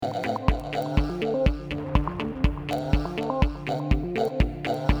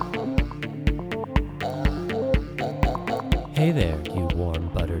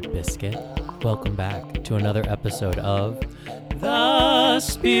Biscuit. Welcome back to another episode of The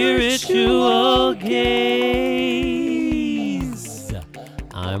Spiritual Gaze.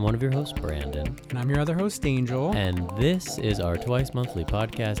 I'm one of your hosts, Brandon. And I'm your other host, Angel. And this is our twice monthly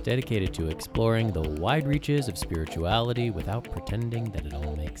podcast dedicated to exploring the wide reaches of spirituality without pretending that it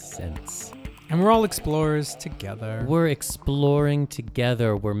all makes sense. And we're all explorers together. We're exploring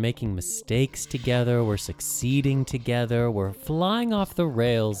together. We're making mistakes together. We're succeeding together. We're flying off the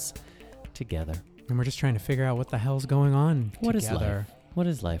rails together. And we're just trying to figure out what the hell's going on What together. is life? What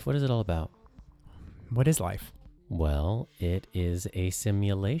is life? What is it all about? What is life? Well, it is a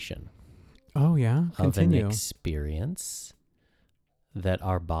simulation Oh, yeah? of an Continue. experience that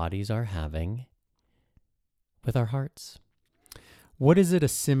our bodies are having with our hearts. What is it a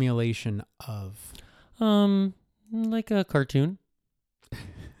simulation of? Like a cartoon.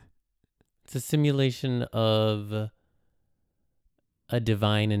 It's a simulation of a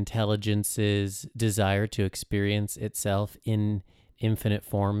divine intelligence's desire to experience itself in infinite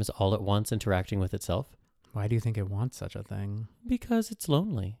forms all at once, interacting with itself. Why do you think it wants such a thing? Because it's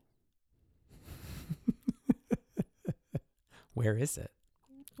lonely. Where is it?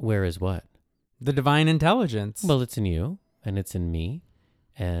 Where is what? The divine intelligence. Well, it's in you, and it's in me,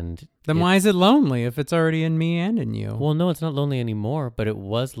 and... Then why is it lonely if it's already in me and in you? Well, no, it's not lonely anymore, but it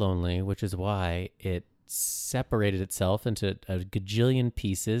was lonely, which is why it separated itself into a gajillion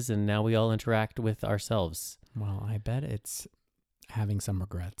pieces, and now we all interact with ourselves. Well, I bet it's having some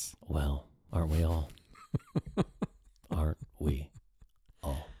regrets. Well, aren't we all? Aren't we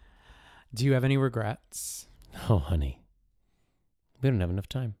all? Do you have any regrets? Oh, honey. We don't have enough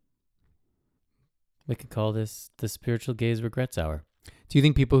time. We could call this the Spiritual Gaze Regrets Hour. Do you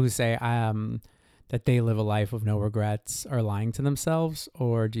think people who say that they live a life with no regrets are lying to themselves,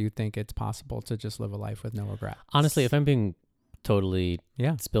 or do you think it's possible to just live a life with no regrets? Honestly, if I'm being totally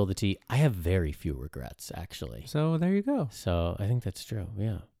spill the tea, I have very few regrets, actually. So there you go. So I think that's true,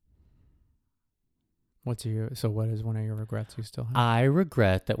 yeah. What is one of your regrets you still have? I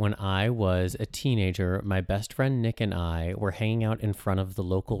regret that when I was a teenager, my best friend Nick and I were hanging out in front of the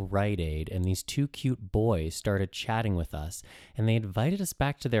local Rite Aid, and these two cute boys started chatting with us, and they invited us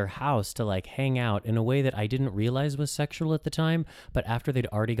back to their house to hang out in a way that I didn't realize was sexual at the time, but after they'd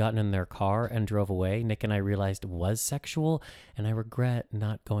already gotten in their car and drove away, Nick and I realized it was sexual, and I regret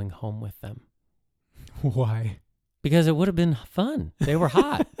not going home with them. Why? Because it would have been fun. They were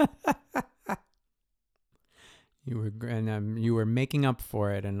hot. You were making up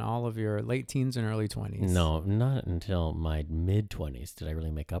for it in all of your late teens and early 20s. No, not until my mid-20s did I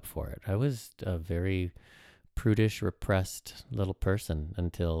really make up for it. I was a very prudish, repressed little person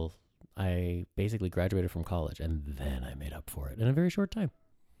until I basically graduated from college, and then I made up for it in a very short time.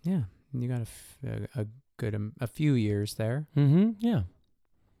 Yeah, you got a few years there. Mm-hmm, yeah.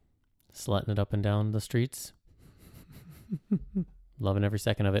 Slutting it up and down the streets. Loving every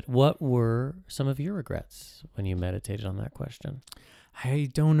second of it. What were some of your regrets when you meditated on that question? I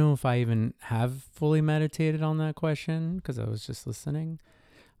don't know if I even have fully meditated on that question because I was just listening.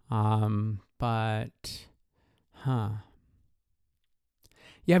 Yeah,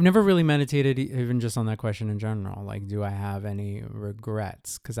 I've never really meditated even just on that question in general. Do I have any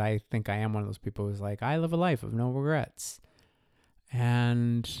regrets? Because I think I am one of those people who's I live a life of no regrets.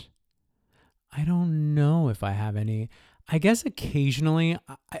 And I don't know if I have any. I guess occasionally,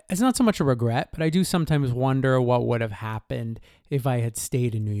 it's not so much a regret, but I do sometimes wonder what would have happened if I had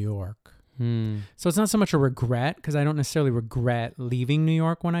stayed in New York. So it's not so much a regret, because I don't necessarily regret leaving New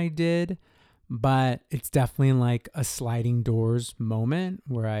York when I did, but it's definitely a sliding doors moment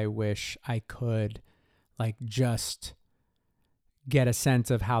where I wish I could just get a sense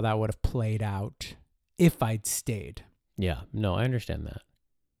of how that would have played out if I'd stayed. Yeah, no, I understand that.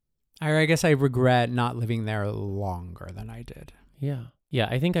 I guess I regret not living there longer than I did. Yeah. Yeah,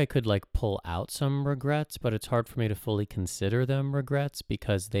 I think I could pull out some regrets, but it's hard for me to fully consider them regrets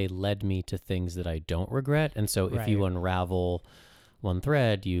because they led me to things that I don't regret. And so if you unravel one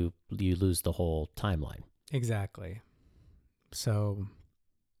thread, you lose the whole timeline. Exactly. So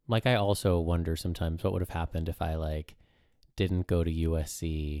I also wonder sometimes what would have happened if I didn't go to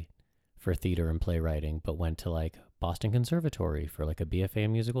USC for theater and playwriting, but went to Boston Conservatory for a BFA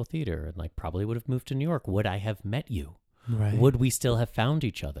in musical theater and probably would have moved to New York. Would I have met you? Right. Would we still have found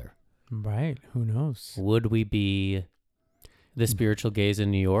each other? Right. Who knows? Would we be the spiritual gaze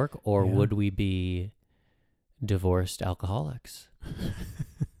in New York, or would we be divorced alcoholics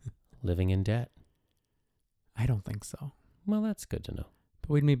living in debt? I don't think so. Well, that's good to know. But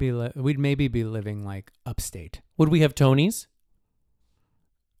we'd maybe be living upstate. Would we have Tonys?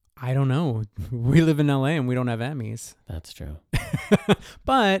 I don't know. We live in LA and we don't have Emmys. That's true.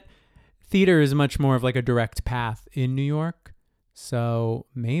 But theater is much more of like a direct path in New York. So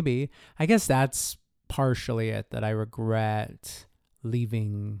maybe. I guess that's partially it, that I regret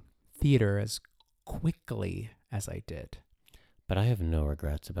leaving theater as quickly as I did. But I have no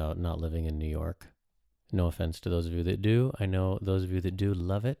regrets about not living in New York. No offense to those of you that do. I know those of you that do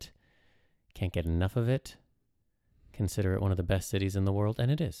love it. Can't get enough of it. Consider it one of the best cities in the world. And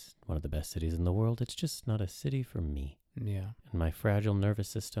it is one of the best cities in the world. It's just not a city for me. Yeah. And my fragile nervous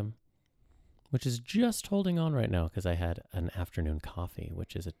system, which is just holding on right now because I had an afternoon coffee,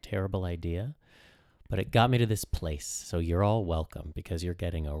 which is a terrible idea. But it got me to this place. So you're all welcome because you're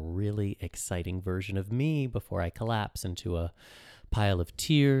getting a really exciting version of me before I collapse into a pile of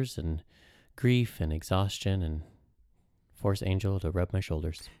tears and grief and exhaustion and force Angel to rub my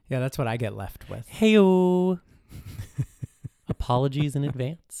shoulders. Yeah, that's what I get left with. Heyo. Apologies in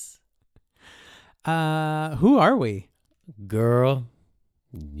advance. Who are we? Girl.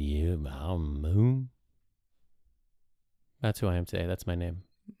 Yeah, that's who I am today. That's my name.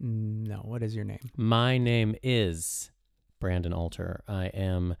 No, what is your name? My name is Brandon Alter. I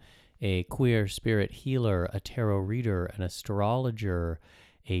am a queer spirit healer, a tarot reader, an astrologer,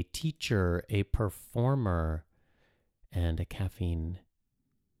 a teacher, a performer, and a caffeine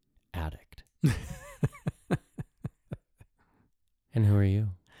addict. And who are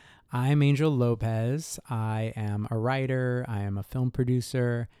you? I'm Angel Lopez. I am a writer. I am a film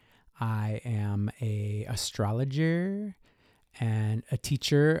producer. I am a astrologer and a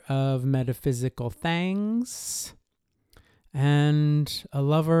teacher of metaphysical things and a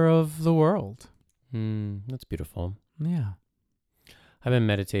lover of the world. That's beautiful. Yeah. I've been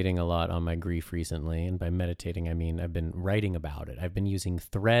meditating a lot on my grief recently, and by meditating, I mean I've been writing about it. I've been using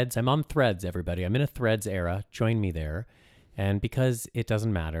Threads. I'm on Threads, everybody. I'm in a Threads era. Join me there. And because it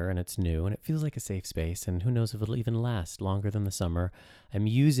doesn't matter and it's new and it feels like a safe space and who knows if it'll even last longer than the summer, I'm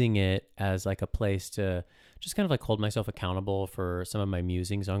using it as like a place to just kind of like hold myself accountable for some of my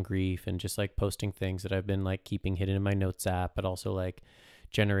musings on grief and just like posting things that I've been like keeping hidden in my notes app, but also like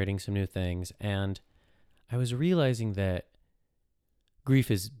generating some new things. And I was realizing that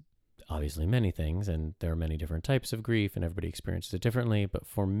grief is obviously many things and there are many different types of grief and everybody experiences it differently. But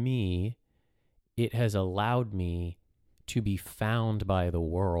for me, it has allowed me to be found by the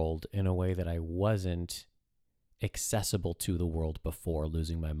world in a way that I wasn't accessible to the world before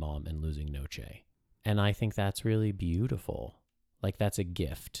losing my mom and losing Noche. And I think that's really beautiful. Like that's a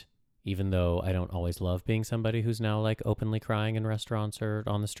gift, even though I don't always love being somebody who's now like openly crying in restaurants or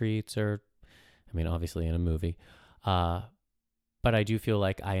on the streets or, I mean, obviously in a movie. But I do feel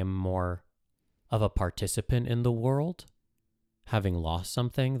like I am more of a participant in the world having lost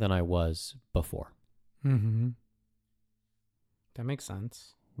something than I was before. Mm-hmm. That makes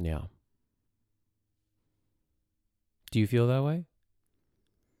sense. Yeah. Do you feel that way?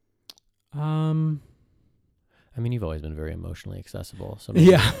 I mean, you've always been very emotionally accessible. So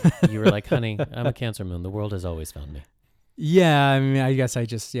yeah. You were like, honey, I'm a Cancer moon. The world has always found me. Yeah. I mean, I guess I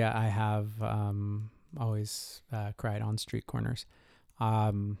have always cried on street corners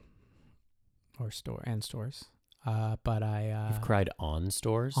or stores. But You've cried on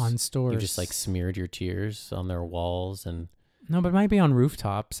stores? On stores. You just like smeared your tears on their walls and... No, but it might be on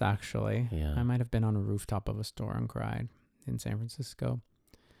rooftops, actually. Yeah. I might have been on a rooftop of a store and cried in San Francisco.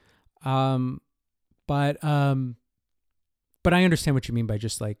 But I understand what you mean by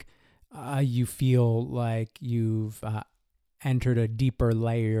just like you feel like you've entered a deeper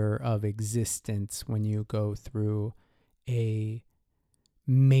layer of existence when you go through a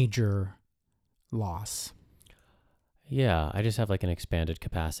major loss. Yeah, I just have like an expanded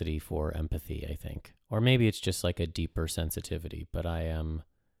capacity for empathy, I think. Or maybe it's just like a deeper sensitivity, but I am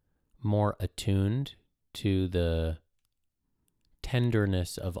more attuned to the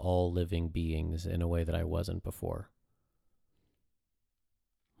tenderness of all living beings in a way that I wasn't before.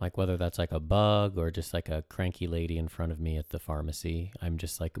 Like whether that's like a bug or just like a cranky lady in front of me at the pharmacy, I'm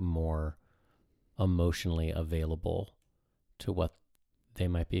just like more emotionally available to what they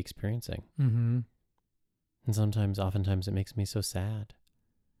might be experiencing. Mm-hmm. And oftentimes it makes me so sad.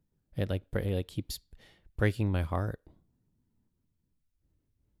 It like keeps breaking my heart.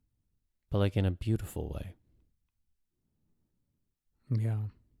 But like in a beautiful way. Yeah.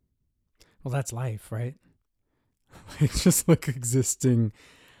 Well, that's life, right? It's just like existing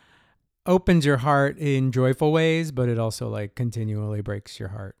opens your heart in joyful ways, but it also like continually breaks your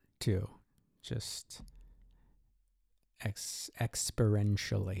heart too. Just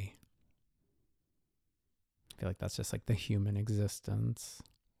experientially. I feel like that's just like the human existence.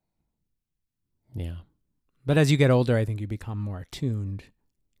 Yeah. But as you get older, I think you become more attuned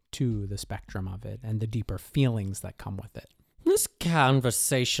to the spectrum of it and the deeper feelings that come with it. This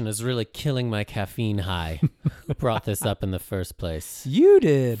conversation is really killing my caffeine high. Who brought this up in the first place? You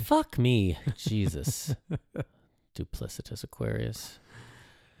did. Fuck me. Jesus. Duplicitous Aquarius.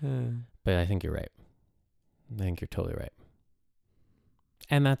 But I think you're right. I think you're totally right.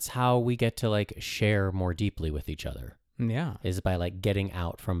 And that's how we get to like share more deeply with each other. Yeah. Is by like getting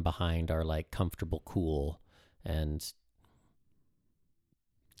out from behind our like comfortable cool and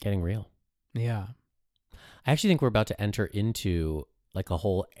getting real. Yeah. I actually think we're about to enter into like a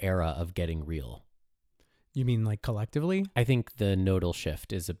whole era of getting real. You mean like collectively? I think the nodal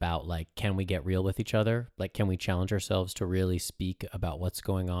shift is about like, can we get real with each other? Like, can we challenge ourselves to really speak about what's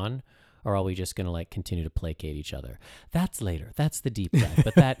going on? Or are we just going to like continue to placate each other? That's later. That's the deep dive.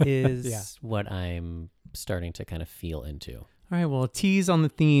 But that is what I'm starting to kind of feel into. All right. Well, tease on the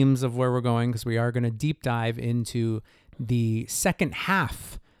themes of where we're going, because we are going to deep dive into the second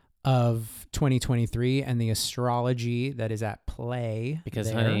half of 2023 and the astrology that is at play.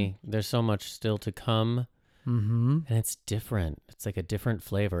 Because, there. honey, there's so much still to come. Mm-hmm. And it's different. It's like a different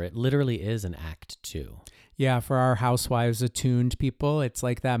flavor. It literally is an act 2. Yeah, for our housewives attuned people, it's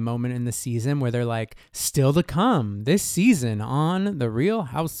like that moment in the season where they're like, still to come this season on The Real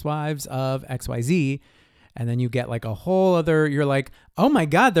Housewives of XYZ. And then you get like a whole other, you're like, oh my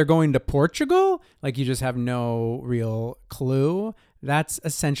God, they're going to Portugal? Like you just have no real clue. That's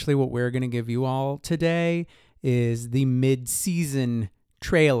essentially what we're going to give you all today is the mid-season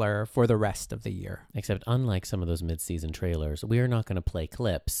trailer for the rest of the year. Except unlike some of those mid-season trailers, we are not going to play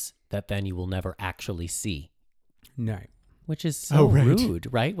clips that then you will never actually see. No. Which is so rude,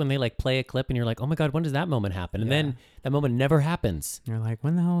 right? When they like play a clip and you're like, oh my God, when does that moment happen? And then that moment never happens. You're like,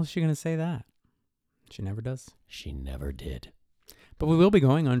 when the hell is she going to say that? She never does. She never did. But we will be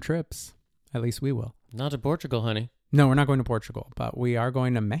going on trips. At least we will. Not to Portugal, honey. No, we're not going to Portugal, but we are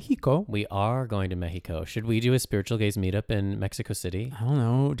going to Mexico. We are going to Mexico. Should we do a spiritual gaze meetup in Mexico City? I don't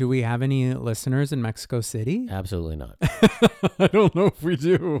know. Do we have any listeners in Mexico City? Absolutely not. I don't know if we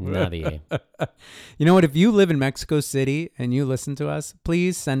do. Nadie. You know what? If you live in Mexico City and you listen to us,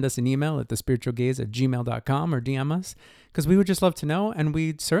 please send us an email at thespiritualgaze@gmail.com or DM us, because we would just love to know. And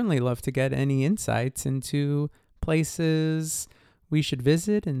we'd certainly love to get any insights into places we should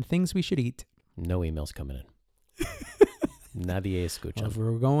visit and things we should eat. No emails coming in. Nadie escucha. Well, if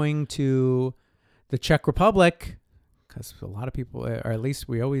we're going to the Czech Republic, because a lot of people, or at least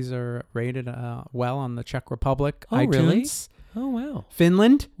we always are rated well on the Czech Republic. Oh, iTunes. really? Oh, wow.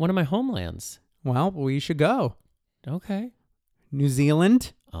 Finland. One of my homelands. Well, we should go. Okay. New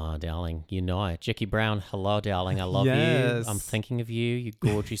Zealand. Oh, darling, you know it. Jackie Brown, hello, darling. I love Yes. you. I'm thinking of you, you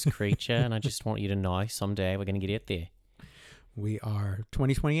gorgeous creature, and I just want you to know someday we're going to get it there. We are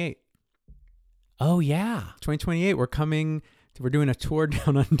 2028. Oh, yeah. 2028. We're doing a tour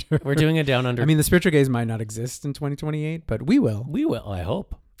down under. We're doing a down under. I mean, the spiritual gaze might not exist in 2028, but we will. We will, I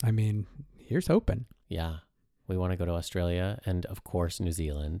hope. I mean, here's hoping. Yeah. We want to go to Australia and, of course, New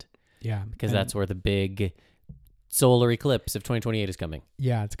Zealand. Yeah. Because that's where the big solar eclipse of 2028 is coming.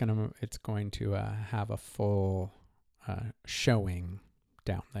 Yeah, it's going to have a full showing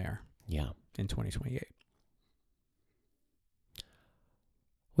down there. Yeah. In 2028.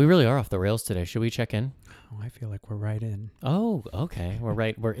 We really are off the rails today. Should we check in? Oh, I feel like we're right in. Oh, okay. We're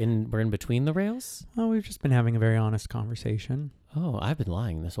right. We're in between the rails? Oh, we've just been having a very honest conversation. Oh, I've been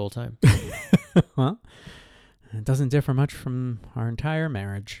lying this whole time. Well, it doesn't differ much from our entire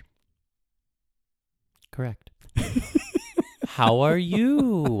marriage. Correct. How are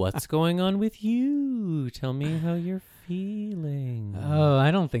you? What's going on with you? Tell me how you're feeling. Oh,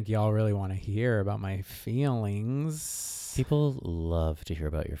 I don't think y'all really want to hear about my feelings. People love to hear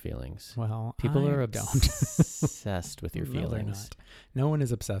about your feelings. Well, people are don't. obsessed with your No, they're feelings. not. No one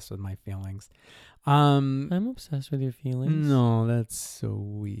is obsessed with my feelings. I'm obsessed with your feelings. No, that's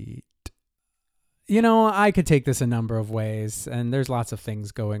sweet. You know, I could take this a number of ways, and there's lots of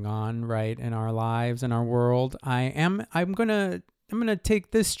things going on, right, in our lives, in our world. I'm gonna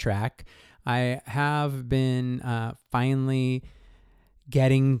take this track. I have been finally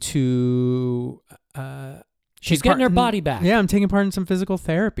getting to She's getting her body back. Yeah, I'm taking part in some physical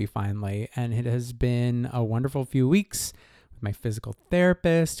therapy finally, and it has been a wonderful few weeks with my physical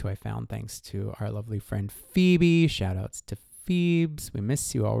therapist, who I found thanks to our lovely friend Phoebe. Shout outs to Phoebes. We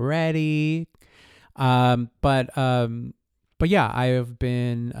miss you already. But yeah, I have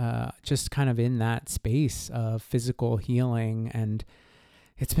been just kind of in that space of physical healing, and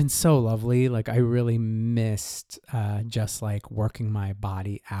it's been so lovely. Like, I really missed just like working my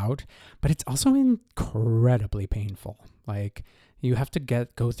body out, but it's also incredibly painful. Like, you have to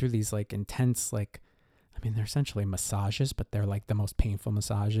go through these like intense, like, mean, they're essentially massages, but they're like the most painful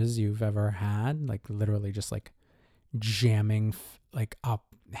massages you've ever had. Like literally just like jamming like a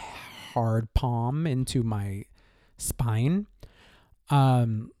hard palm into my spine.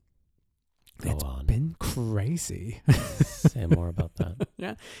 It's on. been crazy. Say more about that.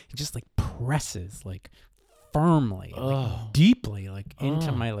 Yeah. He just like presses like firmly, Oh. like deeply, like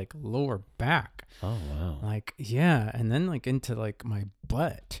into my like lower back. Oh, wow. Like, yeah. And then like into like my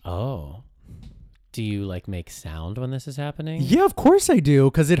butt. Oh. Do you like make sound when this is happening? Yeah, of course I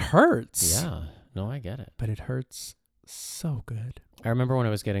do. 'Cause it hurts. Yeah. No, I get it. But it hurts so good. I remember when I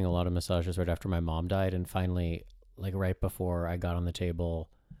was getting a lot of massages right after my mom died, and finally, like right before I got on the table,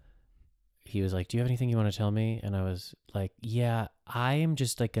 he was like, "Do you have anything you want to tell me?" And I was like, "Yeah, I am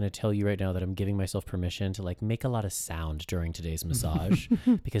just like going to tell you right now that I'm giving myself permission to like make a lot of sound during today's massage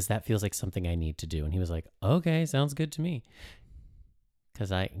because that feels like something I need to do." And he was like, "Okay, sounds good to me." Because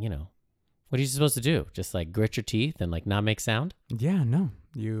what are you supposed to do? Just like grit your teeth and like not make sound? Yeah, no.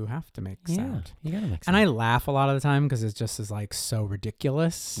 You have to make sound. You gotta make sound. And I laugh a lot of the time because it just is like so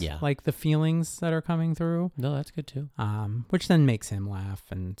ridiculous. Yeah. Like the feelings that are coming through. No, that's good too. Which then makes him laugh.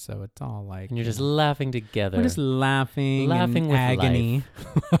 And so it's all like. And you're just laughing together. We're just laughing Laughing in with agony.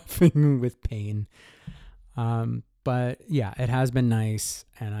 Laughing with pain. But yeah, it has been nice.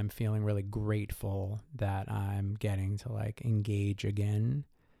 And I'm feeling really grateful that I'm getting to like engage again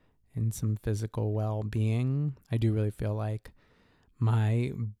in some physical well-being. I do really feel like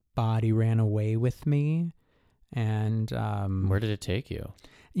my body ran away with me. And where did it take you?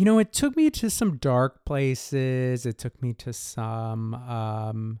 It took me to some dark places. It took me to some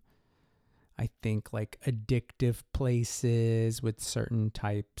I think like addictive places with certain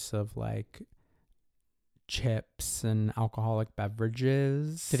types of like chips and alcoholic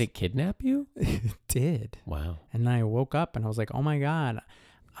beverages. Did it kidnap you? It did. Wow. And I woke up and I was like, "Oh my God,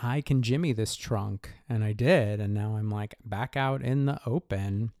 I can jimmy this trunk." And I did. And now I'm like back out in the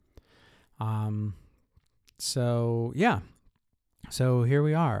open. So yeah. So here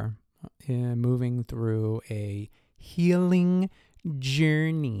we are, moving through a healing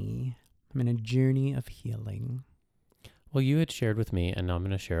journey. I'm in a journey of healing. Well, you had shared with me, and now I'm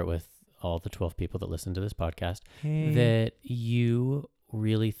going to share it with all the 12 people that listen to this podcast, Hey. that you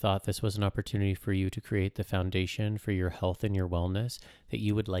really thought this was an opportunity for you to create the foundation for your health and your wellness that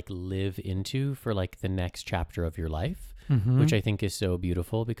you would like live into for like the next chapter of your life, which I think is so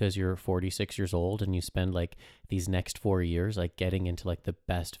beautiful because you're 46 years old and you spend like these next 4 years like getting into like the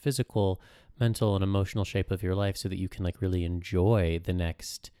best physical, mental, and emotional shape of your life so that you can like really enjoy the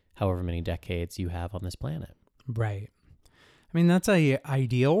next however many decades you have on this planet. Right. I mean, that's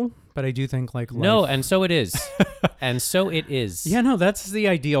ideal, but I do think like life... No, and so it is. And so it is. Yeah, no, that's the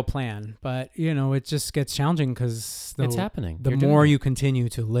ideal plan. But, it just gets challenging because it's happening. The more you continue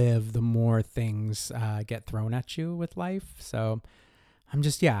to live, the more things get thrown at you with life. So I'm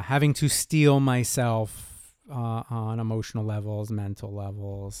just, having to steel myself on emotional levels, mental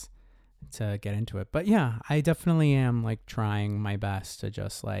levels to get into it. But yeah, I definitely am like trying my best to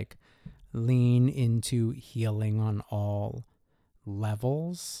just like lean into healing on all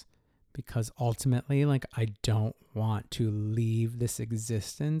levels, because ultimately like I don't want to leave this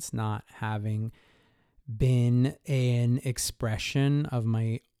existence not having been an expression of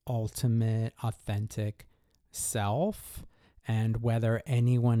my ultimate authentic self. And whether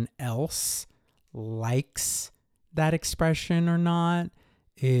anyone else likes that expression or not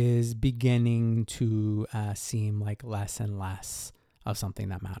is beginning to seem like less and less of something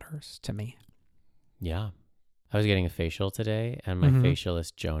that matters to me. Yeah. I was getting a facial today, and my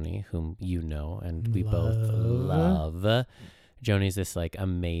facialist, Joni, whom you know, and we both love. Joni's this like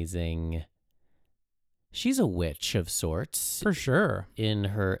amazing, she's a witch of sorts. For sure. In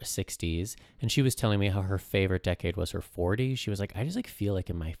her 60s. And she was telling me how her favorite decade was her 40s. She was like, I just like feel like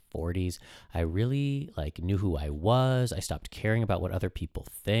in my 40s, I really like knew who I was. I stopped caring about what other people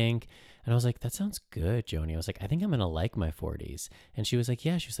think. And I was like, that sounds good, Joni. I was like, I think I'm going to like my 40s. And she was like,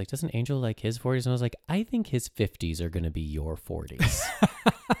 yeah. She was like, doesn't Angel like his 40s? And I was like, I think his 50s are going to be your 40s.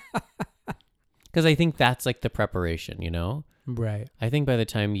 Because I think that's like the preparation, Right. I think by the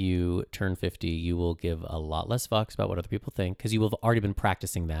time you turn 50, you will give a lot less fucks about what other people think because you will have already been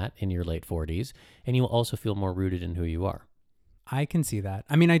practicing that in your late 40s. And you will also feel more rooted in who you are. I can see that.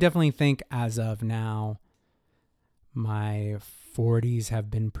 I mean, I definitely think as of now, my 40s have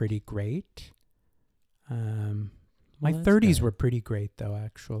been pretty great. My 30s were pretty great, though,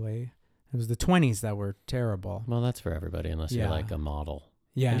 actually. It was the 20s that were terrible. Well, that's for everybody, unless you're like a model.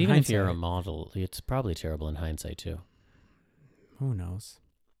 Yeah, and even if you're a model, it's probably terrible in hindsight, too. Who knows?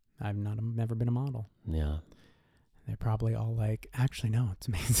 I've never been a model. Yeah. They're probably all like, actually, no, it's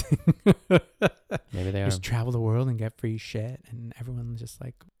amazing. Maybe they are. Just travel the world and get free shit, and everyone just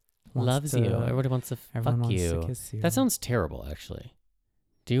like Loves you. Everybody wants to everyone fuck wants you. to kiss you. That sounds terrible, actually.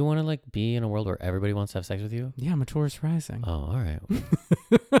 Do you want to like be in a world where everybody wants to have sex with you? Yeah, I'm a Taurus rising. Oh, all right.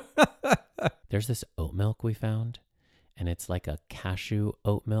 There's this oat milk we found, and it's like a cashew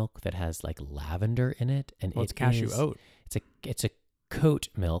oat milk that has like lavender in it, and It's cashew oat. It's a coat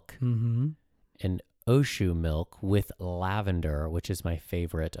milk, Mm-hmm. an Oshu milk with lavender, which is my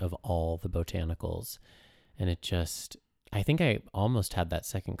favorite of all the botanicals, and it just. I think I almost had that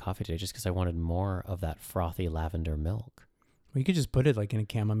second coffee today just because I wanted more of that frothy lavender milk. Well, you could just put it like in a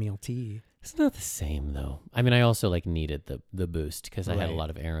chamomile tea. It's not the same though. I mean, I also like needed the boost because I had a Right. lot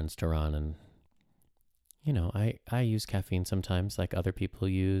of errands to run, and you know, I use caffeine sometimes, like other people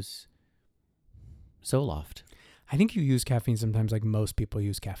use Zoloft. I think you use caffeine sometimes like most people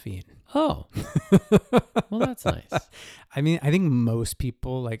use caffeine. Oh, well, that's nice. I mean, I think most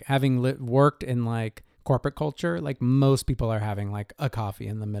people, like having worked in like corporate culture, like most people are having like a coffee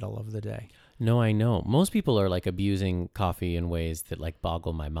in the middle of the day. No, I know. Most people are like abusing coffee in ways that like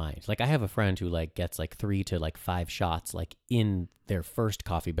boggle my mind. Like I have a friend who like gets like 3 to like 5 shots like in their first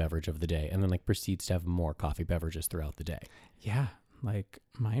coffee beverage of the day, and then like proceeds to have more coffee beverages throughout the day. Yeah. Like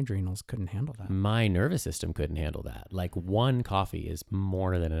my adrenals couldn't handle that. My nervous system couldn't handle that. Like one coffee is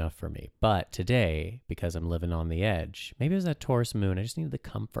more than enough for me. But today, because I'm living on the edge, maybe it was that Taurus moon, I just needed the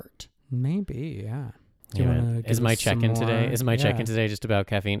comfort. Maybe, yeah. Do you Yeah. want to Is my check-in today? Is my Yeah. check-in today just about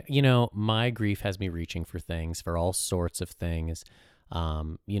caffeine? You know, my grief has me reaching for things, for all sorts of things.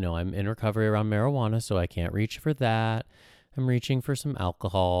 You know, I'm in recovery around marijuana, so I can't reach for that. I'm reaching for some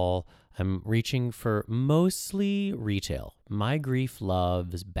alcohol. I'm reaching for mostly retail. My grief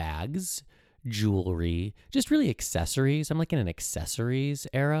loves bags, jewelry, just really accessories. I'm like in an accessories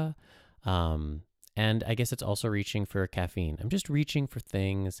era. And I guess it's also reaching for caffeine. I'm just reaching for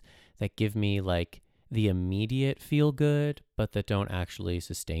things that give me like the immediate feel good, but that don't actually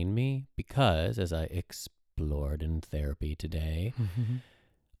sustain me because, as I explored in therapy today, Mm-hmm.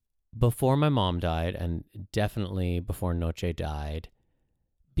 before my mom died, and definitely before Noche died,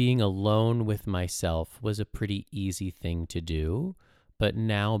 being alone with myself was a pretty easy thing to do. But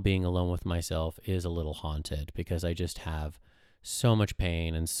now being alone with myself is a little haunted because I just have so much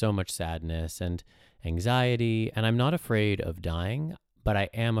pain and so much sadness and anxiety. And I'm not afraid of dying, but I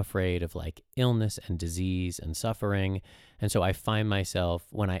am afraid of like illness and disease and suffering. And so I find myself,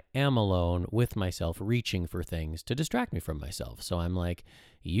 when I am alone with myself, reaching for things to distract me from myself. So I'm like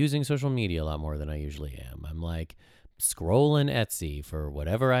using social media a lot more than I usually am. I'm like scrolling Etsy for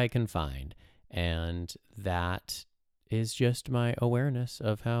whatever I can find. And that is just my awareness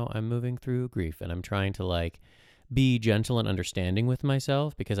of how I'm moving through grief. And I'm trying to like be gentle and understanding with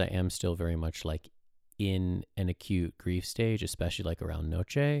myself because I am still very much like in an acute grief stage, especially like around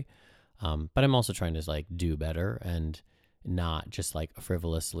Noche. But I'm also trying to like do better and not just like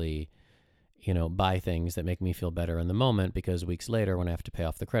frivolously, you know, buy things that make me feel better in the moment, because weeks later when I have to pay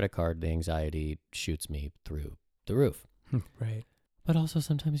off the credit card, the anxiety shoots me through the roof. Right. But also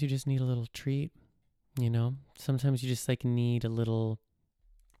sometimes you just need a little treat, you know? Sometimes you just like need a little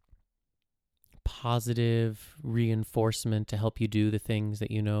positive reinforcement to help you do the things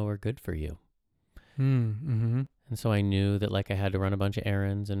that you know are good for you. Mm-hmm. And so I knew that like I had to run a bunch of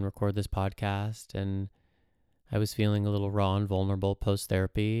errands and record this podcast, and I was feeling a little raw and vulnerable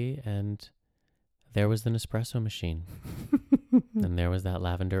post-therapy, and there was the Nespresso machine. And there was that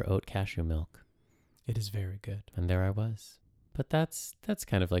lavender oat cashew milk. It is very good. And there I was. But that's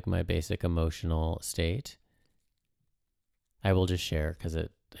kind of like my basic emotional state. I will just share because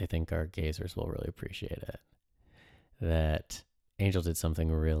I think our gazers will really appreciate it, that Angel did something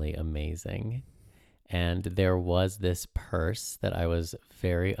really amazing. And there was this purse that I was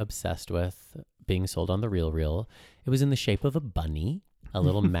very obsessed with being sold on the RealReal. It was in the shape of a bunny, a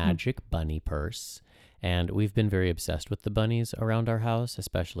little magic bunny purse. And we've been very obsessed with the bunnies around our house,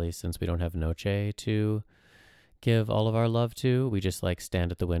 especially since we don't have Noche to give all of our love to. We just like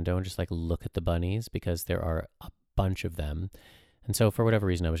stand at the window and just like look at the bunnies because there are a bunch of them. And so for whatever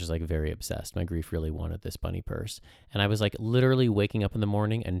reason, I was just like very obsessed. My grief really wanted this bunny purse. And I was like literally waking up in the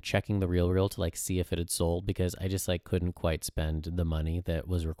morning and checking the RealReal to like see if it had sold, because I just like couldn't quite spend the money that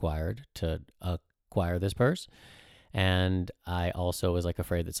was required to acquire this purse. And I also was like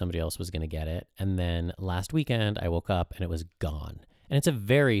afraid that somebody else was going to get it. And then last weekend I woke up and it was gone. And it's a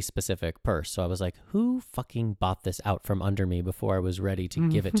very specific purse. So I was like, who fucking bought this out from under me before I was ready to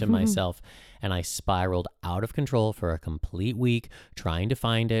give it to myself? And I spiraled out of control for a complete week, trying to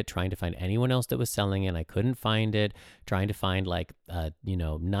find it, trying to find anyone else that was selling it. And I couldn't find it, trying to find like,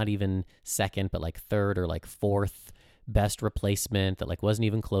 not even second, but like third or like fourth best replacement that like wasn't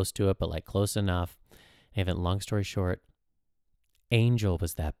even close to it, but like close enough. Even long story short, Angel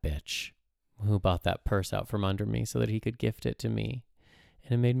was that bitch who bought that purse out from under me so that he could gift it to me.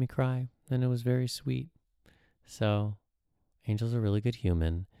 And it made me cry, and it was very sweet. So, Angel's a really good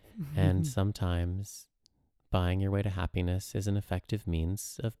human, and sometimes buying your way to happiness is an effective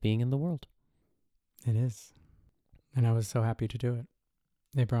means of being in the world. It is. And I was so happy to do it.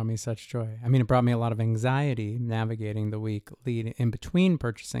 They brought me such joy. I mean, it brought me a lot of anxiety navigating the week leading in between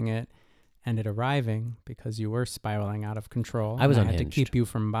purchasing it and it arriving because you were spiraling out of control. I was unhinged. unhinged. I had to keep you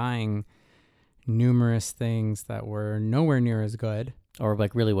from buying numerous things that were nowhere near as good. Or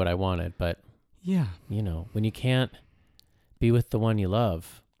like really what I wanted, but yeah, you know, when you can't be with the one you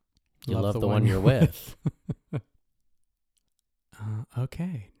love, you love the one you're you're with.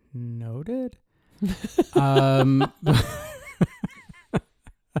 Okay, noted. But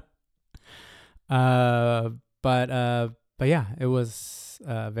yeah, it was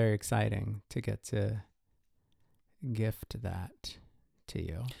very exciting to get to gift that to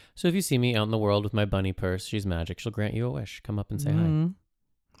you. So if you see me out in the world with my bunny purse, she's magic. She'll grant you a wish. Come up and say hi.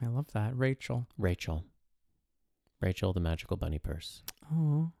 I love that. Rachel, the magical bunny purse.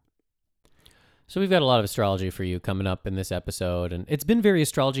 Oh. So we've got a lot of astrology for you coming up in this episode, and it's been very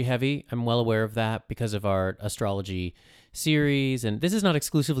astrology heavy. I'm well aware of that because of our astrology series, and this is not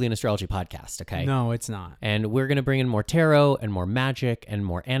exclusively an astrology podcast, okay? No, it's not. And we're going to bring in more tarot and more magic and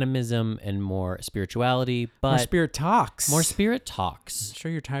more animism and more spirituality, but More spirit talks. More spirit talks. I'm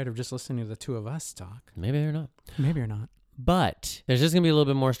sure you're tired of just listening to the two of us talk. Maybe they're not. Maybe you're not. But there's just going to be a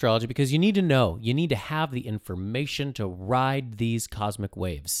little bit more astrology because you need to know. You need to have the information to ride these cosmic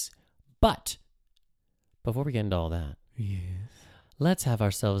waves. But before we get into all that, Yes. let's have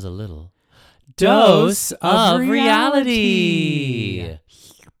ourselves a little Dose of reality.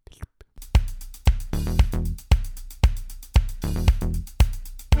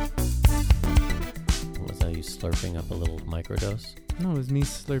 Was that you slurping up a little microdose? No, it was me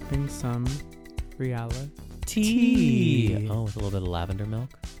slurping some reality. Tea. Oh, with a little bit of lavender milk?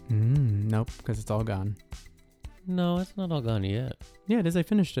 Nope, because it's all gone. No, it's not all gone yet. Yeah, it is. I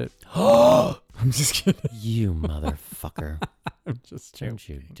finished it. I'm just kidding. You motherfucker. I'm just joking. Don't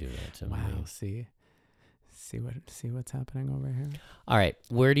you do that to me. Wow, see what's happening over here. All right,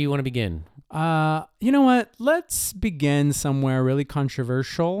 where do you want to begin? You know what? Let's begin somewhere really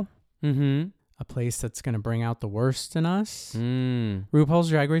controversial. Mm-hmm. A place that's going to bring out the worst in us. Mm. RuPaul's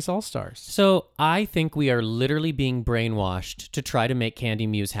Drag Race All-Stars. So I think we are literally being brainwashed to try to make Candy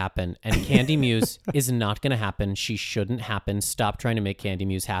Muse happen. And Candy Muse is not going to happen. She shouldn't happen. Stop trying to make Candy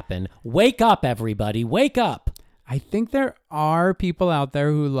Muse happen. Wake up, everybody. Wake up. I think there are people out there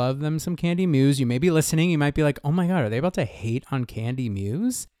who love them some Candy Muse. You may be listening. You might be like, oh my God, are they about to hate on Candy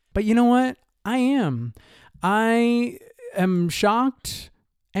Muse? But you know what? I am. I am shocked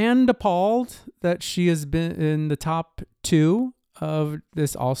and appalled that she has been in the top 2 of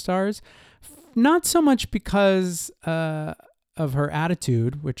this All-Stars. Not so much because of her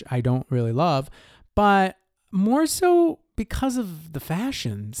attitude, which I don't really love, but more so because of the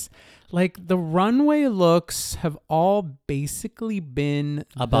fashions. Like, the runway looks have all basically been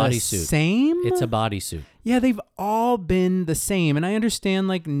a bodysuit. Same? It's a bodysuit. Yeah, they've all been the same. And I understand,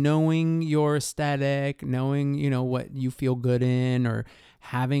 like, knowing your aesthetic, knowing, you know, what you feel good in, or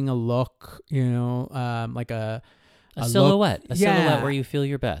having a look, you know, like a silhouette. Look, silhouette where you feel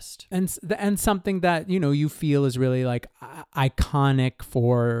your best. And something that, you know, you feel is really, like, iconic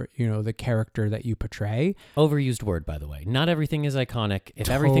for, you know, the character that you portray. Overused word, by the way. Not everything is iconic. If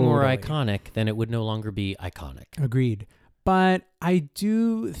everything were iconic, then it would no longer be iconic. Agreed. But I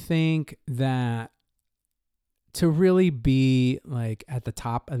do think that to really be, like, at the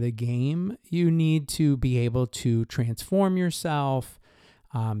top of the game, you need to be able to transform yourself.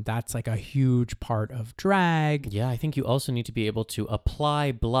 That's like a huge part of drag. Yeah, I think you also need to be able to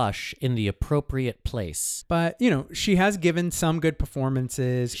apply blush in the appropriate place. But, you know, she has given some good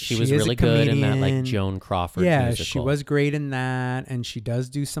performances. She was really good in that, like, Joan Crawford musical. She was great in that, and she does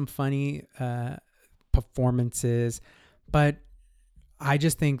do some funny performances. But I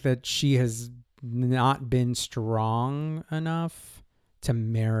just think that she has not been strong enough to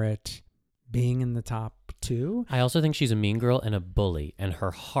merit being in the top 2. I also think she's a mean girl and a bully, and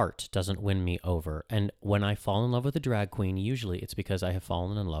her heart doesn't win me over. And when I fall in love with a drag queen, usually it's because I have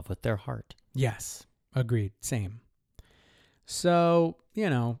fallen in love with their heart. Yes, agreed. Same. So, you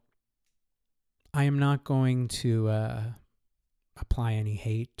know, I am not going to apply any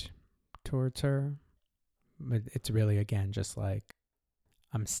hate towards her. But it's really, again, just like,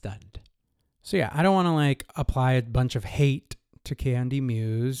 I'm stunned. So yeah, I don't want to, like, apply a bunch of hate to Candy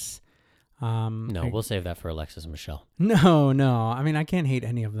Muse. No, we'll save that for Alexis and Michelle. No. I mean, I can't hate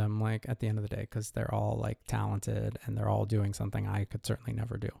any of them, like, at the end of the day, because they're all, like, talented and they're all doing something I could certainly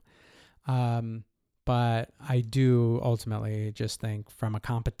never do. But I do ultimately just think from a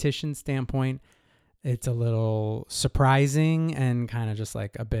competition standpoint, it's a little surprising and kind of just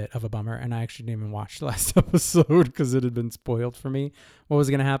like a bit of a bummer. And I actually didn't even watch the last episode because it had been spoiled for me what was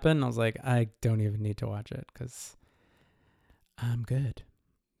going to happen. And I was like, I don't even need to watch it because I'm good.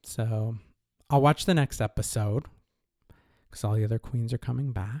 So I'll watch the next episode because all the other queens are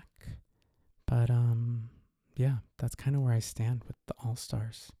coming back. But yeah, that's kind of where I stand with the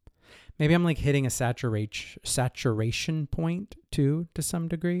All-Stars. Maybe I'm like hitting a saturation point too, to some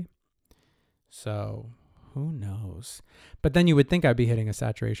degree. So who knows? But then you would think I'd be hitting a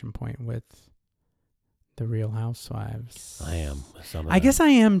saturation point with the Real Housewives. I am. I guess I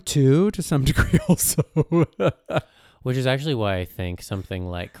am too, to some degree also. Which is actually why I think something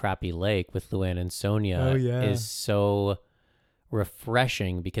like Crappy Lake with Luann and Sonia is so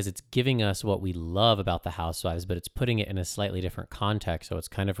refreshing because it's giving us what we love about the Housewives, but it's putting it in a slightly different context. So it's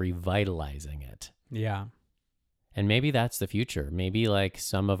kind of revitalizing it. Yeah. And maybe that's the future. Maybe like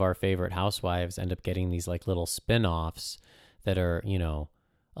some of our favorite housewives end up getting these like little spin-offs that are, you know,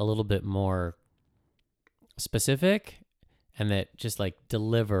 a little bit more specific and that just like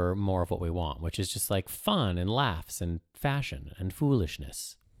deliver more of what we want, which is just like fun and laughs and fashion and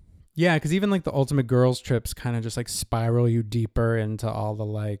foolishness. Yeah, because even like the Ultimate Girls trips kind of just like spiral you deeper into all the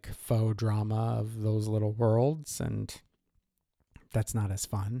like faux drama of those little worlds. And that's not as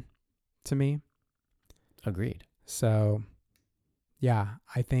fun to me. Agreed. So, yeah,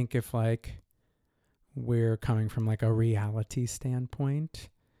 I think if like we're coming from like a reality standpoint,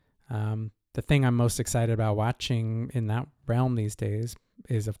 the thing I'm most excited about watching in that realm these days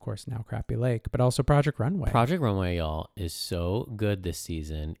is, of course, now Crappy Lake, but also Project Runway. Project Runway, y'all, is so good this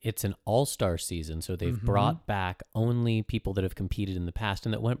season. It's an all-star season, so they've brought back only people that have competed in the past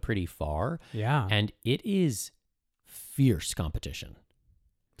and that went pretty far. Yeah. And it is fierce competition.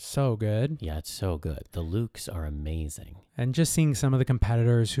 So good. Yeah, it's so good. The looks are amazing. And just seeing some of the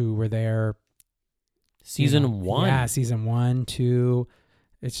competitors who were there. Season 1. Yeah, season 1, 2.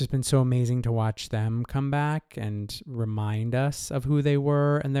 It's just been so amazing to watch them come back and remind us of who they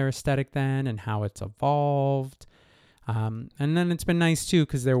were and their aesthetic then and how it's evolved. And then it's been nice too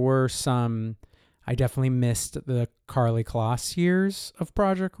because there were some, I definitely missed the Carly Kloss years of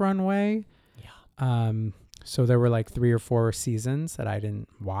Project Runway. Yeah. So there were like 3 or 4 seasons that I didn't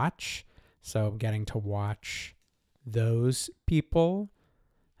watch. So getting to watch those people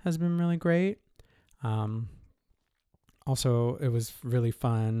has been really great. Also, it was really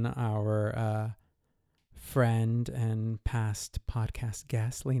fun. Our friend and past podcast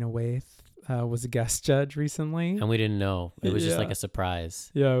guest, Lena Waithe, was a guest judge recently. And we didn't know. It was just like a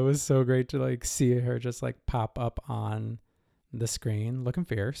surprise. Yeah, it was so great to like see her just like pop up on the screen looking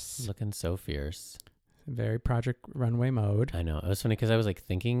fierce. Looking so fierce. Very Project Runway mode. I know. It was funny because I was like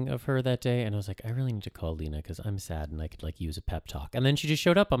thinking of her that day and I was like, I really need to call Lena because I'm sad and I could like use a pep talk. And then she just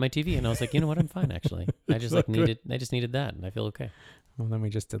showed up on my TV and I was like, you know what? I'm fine actually. I just needed that and I feel okay. Well, then we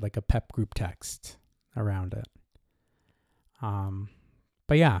just did like a pep group text around it.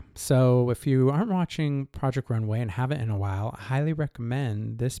 But yeah, so if you aren't watching Project Runway and haven't in a while, I highly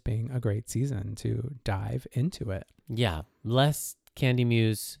recommend this being a great season to dive into it. Yeah. Less Candy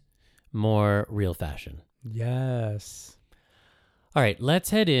Muse, more real fashion. Yes. All right,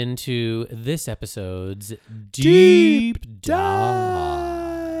 let's head into this episode's Deep Dive.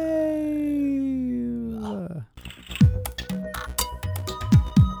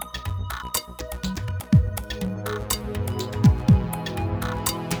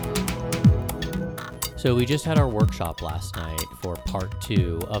 So we just had our workshop last night for part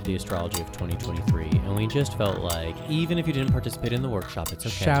 2 of the Astrology of 2023, and we just felt like even if you didn't participate in the workshop, it's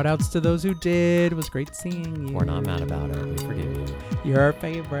okay. Shout outs to those who did. It was great seeing you. We're not mad about it. We forgive you. You're our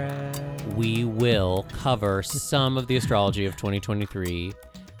favorite. We will cover some of the Astrology of 2023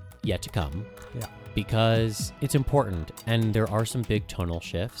 yet to come. Yeah. Because it's important, and there are some big tonal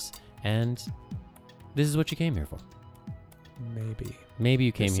shifts, and this is what you came here for. Maybe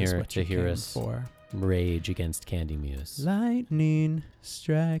you came here to hear us rage against Candy Muse. Lightning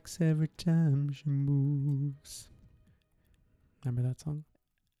strikes every time she moves. Remember that song?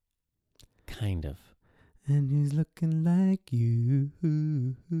 Kind of. And he's looking like you.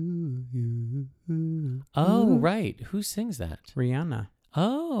 Oh, right. Who sings that? Rihanna.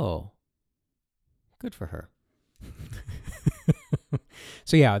 Oh. Good for her.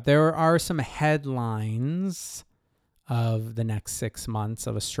 So yeah, there are some headlines of the next 6 months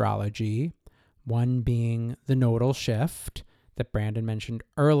of astrology. One being the nodal shift that Brandon mentioned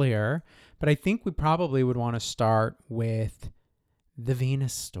earlier. But I think we probably would want to start with the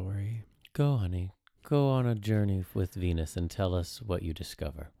Venus story. Go, honey. Go on a journey with Venus and tell us what you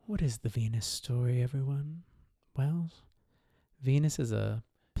discover. What is the Venus story, everyone? Well, Venus is a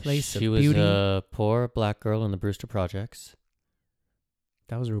place of beauty. She was a poor black girl in the Brewster Projects.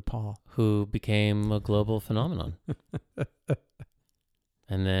 That was RuPaul. Who became a global phenomenon.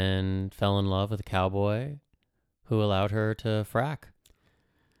 And then fell in love with a cowboy who allowed her to frack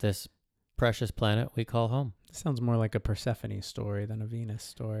this precious planet we call home. Sounds more like a Persephone story than a Venus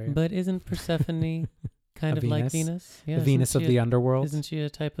story. But isn't Persephone kind of like Venus? Yeah, the Venus of the underworld? Isn't she a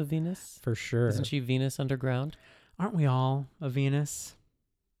type of Venus? For sure. Isn't she Venus underground? Aren't we all a Venus?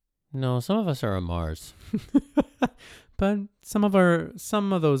 No, some of us are a Mars. But some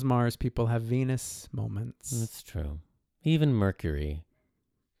of those Mars people have Venus moments. That's true. Even Mercury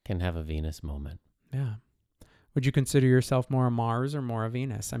can have a Venus moment. Yeah. Would you consider yourself more a Mars or more a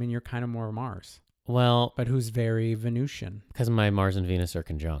Venus? I mean, you're kind of more a Mars. Well, but who's very Venusian? Because my Mars and Venus are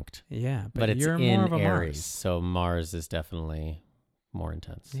conjunct. Yeah, but it's you're in more of a Aries, Mars. so Mars is definitely more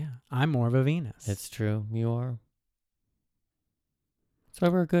intense. Yeah, I'm more of a Venus. It's true. You are. That's why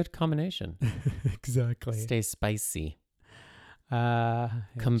we're a good combination. Exactly. Stay spicy.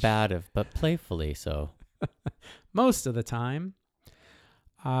 Combative, but playfully so. Most of the time.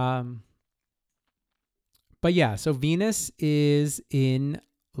 But yeah, so Venus is in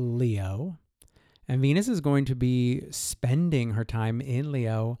Leo. And Venus is going to be spending her time in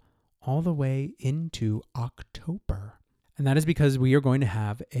Leo all the way into October. And that is because we are going to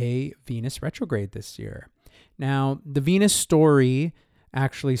have a Venus retrograde this year. Now, the Venus story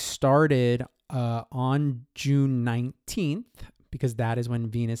actually started on June 19th, because that is when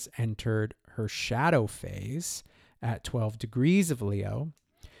Venus entered her shadow phase at 12 degrees of Leo.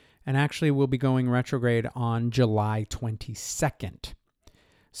 And actually will be going retrograde on July 22nd.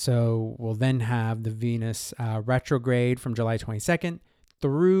 So we'll then have the Venus retrograde from July 22nd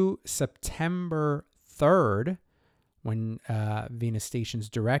through September 3rd, when Venus stations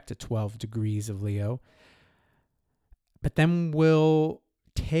direct at 12 degrees of Leo. But then we'll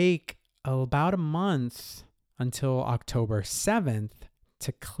take about a month until October 7th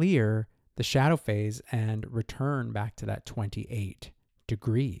to clear the shadow phase and return back to that 28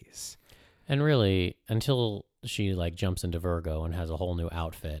 degrees. And really, until she jumps into Virgo and has a whole new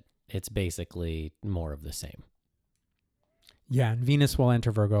outfit, it's basically more of the same. Yeah, and Venus will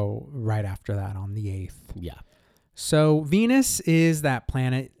enter Virgo right after that on the 8th. Yeah. So Venus is that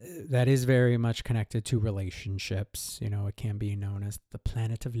planet that is very much connected to relationships. You know, it can be known as the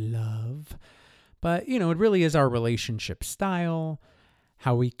planet of love. But, you know, it really is our relationship style,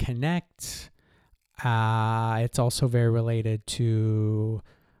 how we connect. It's also very related to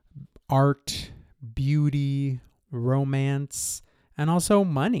art, beauty, romance, and also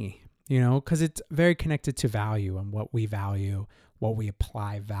money, you know, because it's very connected to value and what we value, what we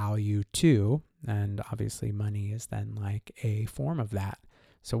apply value to. And obviously money is then a form of that.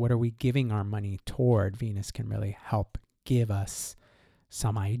 So what are we giving our money toward? Venus can really help give us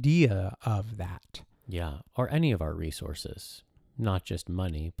some idea of that. Yeah, or any of our resources, not just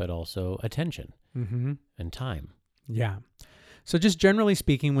money, but also attention and time. Yeah. So just generally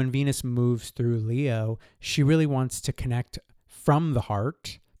speaking, when Venus moves through Leo, she really wants to connect from the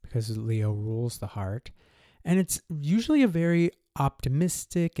heart, because Leo rules the heart. And it's usually a very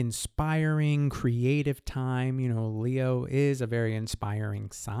optimistic, inspiring, creative time. You know, Leo is a very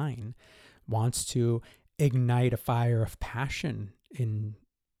inspiring sign, wants to ignite a fire of passion in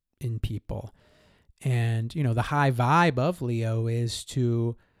people. And, you know, the high vibe of Leo is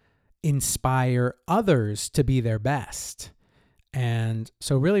to inspire others to be their best. And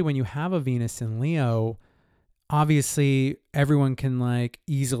so really when you have a Venus in Leo, obviously everyone can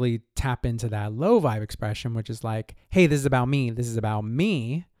easily tap into that low vibe expression, which is hey, this is about me. This is about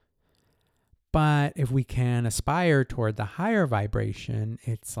me. But if we can aspire toward the higher vibration,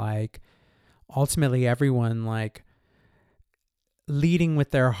 it's ultimately everyone leading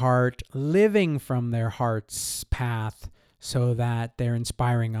with their heart, living from their heart's path so that they're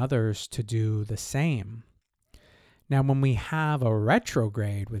inspiring others to do the same. Now, when we have a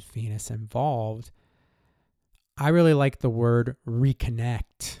retrograde with Venus involved, I really like the word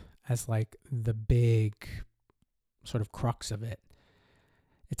reconnect as the big sort of crux of it.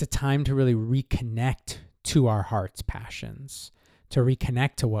 It's a time to really reconnect to our heart's passions, to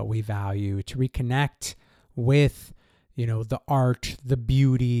reconnect to what we value, to reconnect with, you know, the art, the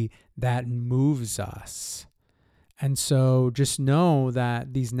beauty that moves us. And so just know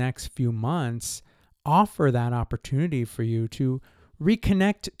that these next few months offer that opportunity for you to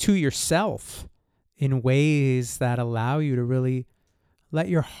reconnect to yourself in ways that allow you to really let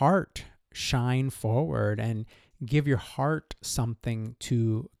your heart shine forward and give your heart something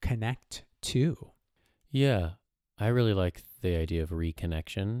to connect to. Yeah, I really like the idea of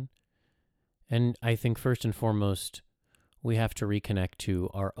reconnection. And I think first and foremost, we have to reconnect to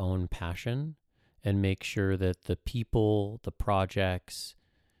our own passion and make sure that the people, the projects,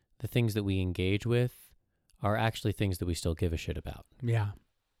 the things that we engage with are actually things that we still give a shit about. Yeah.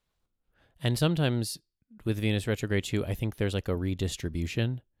 And sometimes with Venus retrograde too, I think there's like a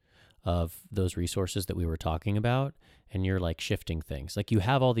redistribution of those resources that we were talking about, and you're like shifting things. Like you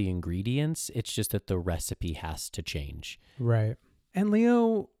have all the ingredients, it's just that the recipe has to change. Right. And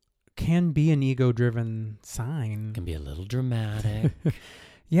Leo can be an ego-driven sign. It can be a little dramatic.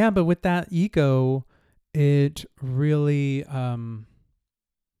 Yeah, but with that ego, it really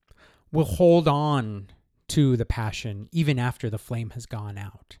will hold on to the passion even after the flame has gone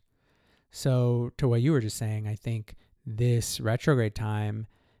out. So to what you were just saying, I think this retrograde time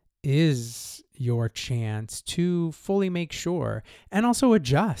is your chance to fully make sure and also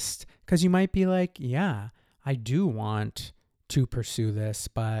adjust, because you might be like, yeah, I do want to pursue this,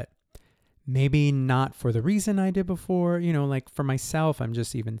 but maybe not for the reason I did before. You know, like for myself, I'm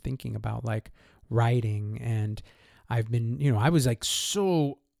just even thinking about like writing, and I've been, you know, I was like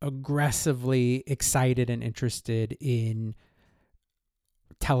so aggressively excited and interested in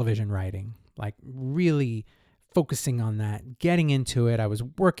television writing, like really focusing on that, getting into it. I was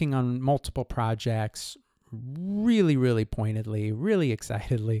working on multiple projects really, really pointedly, really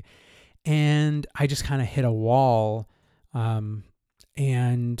excitedly. And I just kind of hit a wall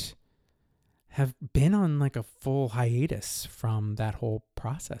and have been on like a full hiatus from that whole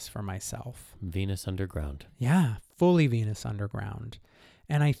process for myself. Venus underground. Yeah, fully Venus underground.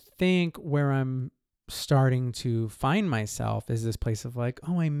 And I think where I'm starting to find myself is this place of like,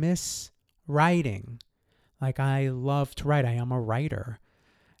 oh, I miss writing. Like I love to write. I am a writer.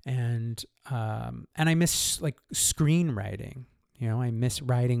 And I miss like screenwriting. You know, I miss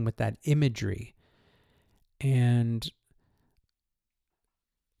writing with that imagery. And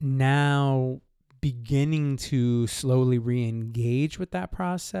now beginning to slowly re-engage with that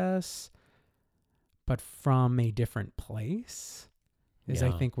process, but from a different place, is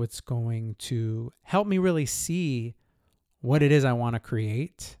I think what's going to help me really see what it is I want to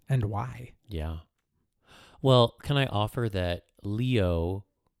create and why. Yeah. Well, can I offer that Leo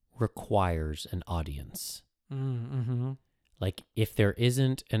requires an audience? Mm-hmm. Like if there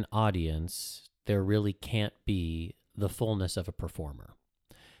isn't an audience, there really can't be the fullness of a performer.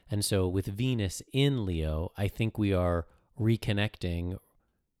 And so with Venus in Leo, I think we are reconnecting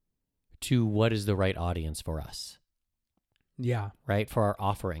to what is the right audience for us. Yeah. Right? For our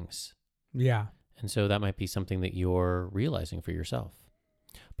offerings. Yeah. And so that might be something that you're realizing for yourself.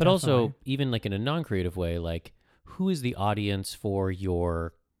 But Definitely. also, even like in a non-creative way, like who is the audience for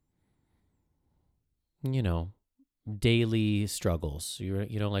your, you know, daily struggles? You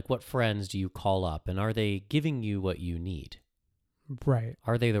know, like what friends do you call up, and are they giving you what you need? Right.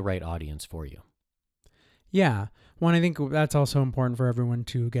 Are they the right audience for you? Yeah. Well, I think that's also important for everyone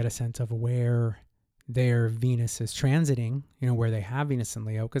to get a sense of where their Venus is transiting, you know, where they have Venus in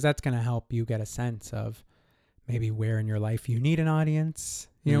Leo, because that's going to help you get a sense of maybe where in your life you need an audience,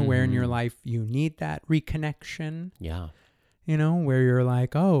 you know, where in your life you need that reconnection. Yeah. You know, where you're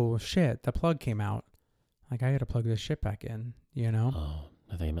like, oh, shit, the plug came out. Like, I got to plug this shit back in, you know? Oh,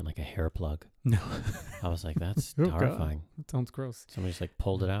 I thought you meant like a hair plug. No. I was like, that's Oh, horrifying. God. That sounds gross. Somebody just like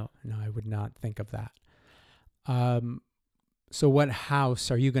pulled it out. No, I would not think of that. So what house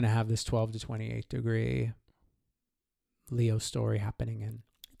are you going to have this 12 to 28 degree Leo story happening in?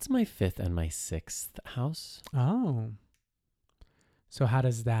 It's my 5th and my 6th house. Oh. So how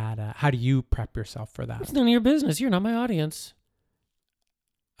does that, how do you prep yourself for that? It's none of your business. You're not my audience.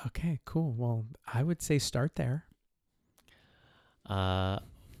 Okay, cool. Well, I would say start there. I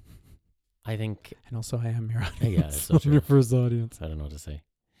think. And also I am your audience. Yeah, it's so true. Your first audience. I don't know what to say.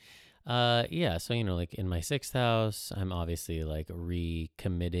 Yeah, so, you know, like in my 6th house, I'm obviously like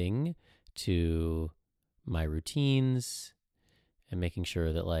recommitting to my routines and making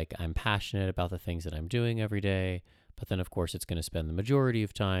sure that like I'm passionate about the things that I'm doing every day. But then, of course, it's going to spend the majority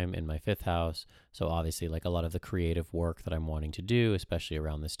of time in my 5th house. So obviously, like a lot of the creative work that I'm wanting to do, especially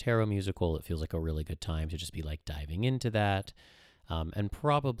around this tarot musical, it feels like a really good time to just be like diving into that. And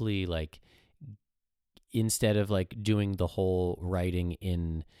probably like instead of like doing the whole writing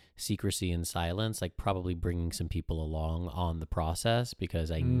in secrecy and silence, like probably bringing some people along on the process, because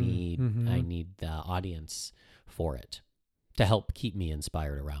I need the audience for it to help keep me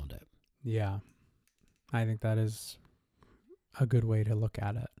inspired around it. Yeah. I think that is a good way to look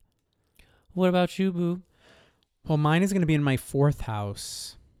at it. What about you, boo? Well, mine is going to be in my 4th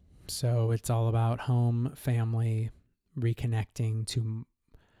house. So it's all about home, family, reconnecting to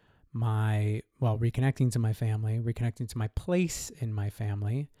reconnecting to my family, reconnecting to my place in my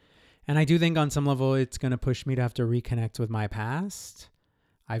family. And I do think on some level it's going to push me to have to reconnect with my past.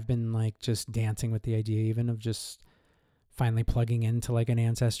 I've been like just dancing with the idea even of just finally plugging into like an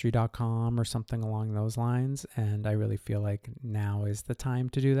ancestry.com or something along those lines. And I really feel like now is the time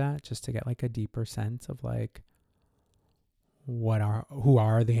to do that, just to get like a deeper sense of like who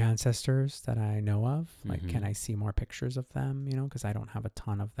are the ancestors that I know of? Like, can I see more pictures of them? You know, because I don't have a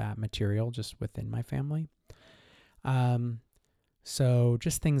ton of that material just within my family. So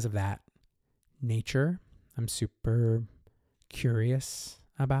just things of that nature, I'm super curious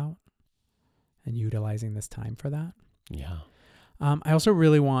about and utilizing this time for that. Yeah. I also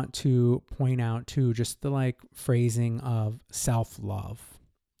really want to point out too, just the like phrasing of self-love.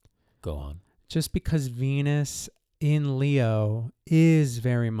 Go on. Just because Venus in Leo is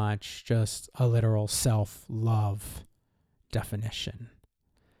very much just a literal self-love definition.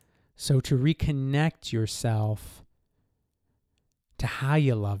 So to reconnect yourself to how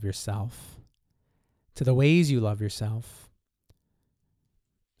you love yourself, to the ways you love yourself,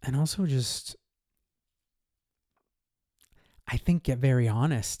 and also just, I think, get very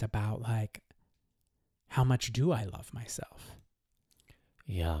honest about like, how much do I love myself?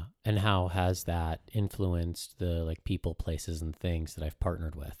 Yeah. And how has that influenced the like people, places, and things that I've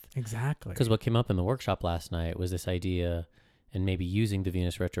partnered with? Exactly. Because what came up in the workshop last night was this idea and maybe using the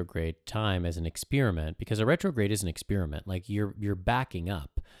Venus retrograde time as an experiment, because a retrograde is an experiment. Like you're backing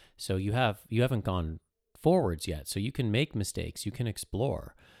up. So you haven't gone forwards yet. So you can make mistakes. You can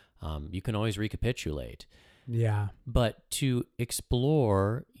explore. You can always recapitulate. Yeah. But to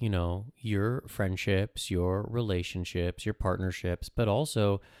explore, your friendships, your relationships, your partnerships, but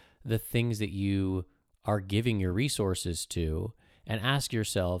also the things that you are giving your resources to, and ask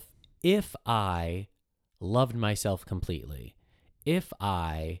yourself, if I loved myself completely, if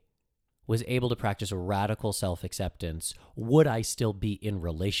I was able to practice a radical self-acceptance, would I still be in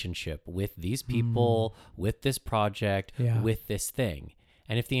relationship with these people, with this project, with this thing?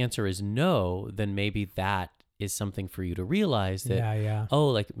 And if the answer is no, then maybe that is something for you to realize that, oh,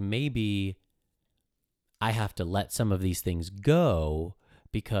 like maybe I have to let some of these things go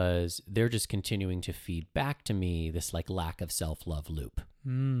because they're just continuing to feed back to me this like lack of self-love loop.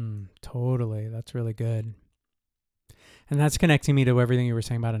 Totally. That's really good. And that's connecting me to everything you were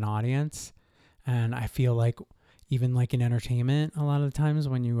saying about an audience. And I feel like even like in entertainment, a lot of the times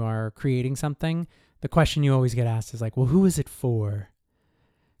when you are creating something, the question you always get asked is like, well, who is it for?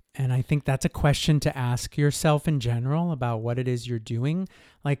 And I think that's a question to ask yourself in general about what it is you're doing.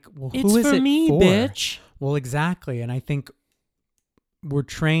 Like, well, who is it for? It's for me, bitch. Well, exactly. And I think we're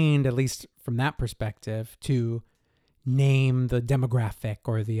trained, at least from that perspective, to name the demographic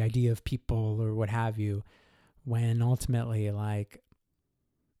or the idea of people or what have you, when ultimately, like,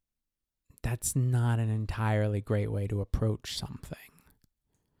 that's not an entirely great way to approach something.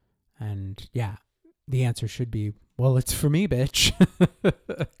 And yeah, the answer should be, well, it's for me, bitch.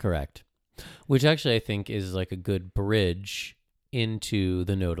 Correct. Which actually I think is like a good bridge into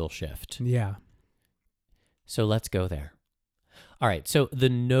the nodal shift. Yeah. So let's go there. All right. So the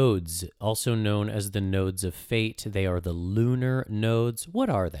nodes, also known as the nodes of fate, they are the lunar nodes. What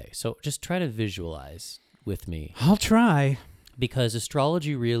are they? So just try to visualize with me. I'll try. Because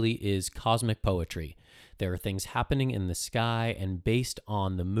astrology really is cosmic poetry. There are things happening in the sky, and based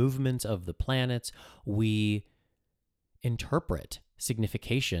on the movements of the planets, we interpret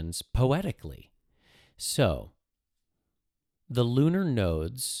significations poetically. So, the lunar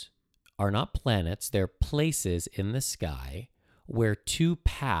nodes are not planets, they're places in the sky where two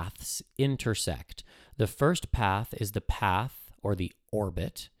paths intersect. The first path is the path or the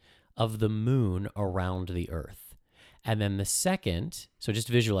orbit of the moon around the Earth. And then the second, so just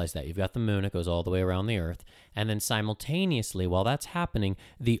visualize that. You've got the moon, it goes all the way around the Earth. And then simultaneously, while that's happening,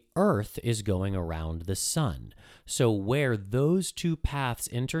 the Earth is going around the sun. So where those two paths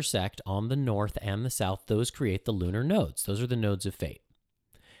intersect on the north and the south, those create the lunar nodes. Those are the nodes of fate.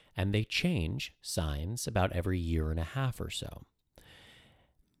 And they change signs about every year and a half or so.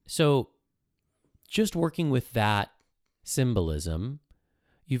 So just working with that symbolism,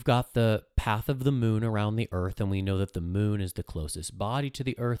 you've got the path of the moon around the Earth, and we know that the moon is the closest body to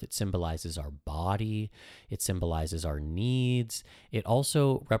the Earth. It symbolizes our body. It symbolizes our needs. It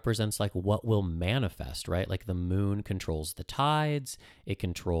also represents like what will manifest, right? Like the moon controls the tides. It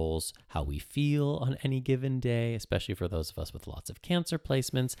controls how we feel on any given day, especially for those of us with lots of Cancer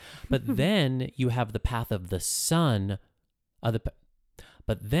placements. But then you have the path of the sun,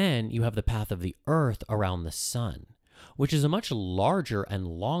 But then you have the path of the Earth around the sun, which is a much larger and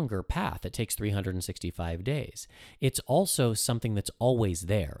longer path. It takes 365 days. It's also something that's always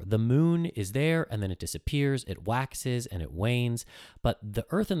there. The moon is there and then it disappears, it waxes and it wanes. But the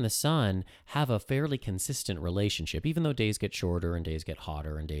Earth and the sun have a fairly consistent relationship, even though days get shorter and days get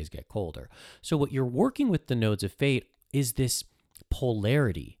hotter and days get colder. So what you're working with the nodes of fate is this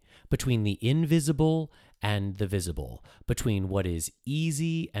polarity between the invisible and the visible, between what is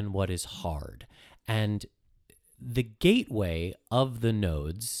easy and what is hard. And the gateway of the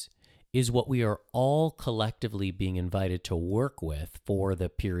nodes is what we are all collectively being invited to work with for the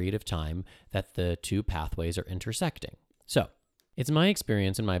period of time that the two pathways are intersecting. So it's my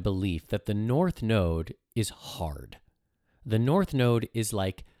experience and my belief that the North Node is hard. The North Node is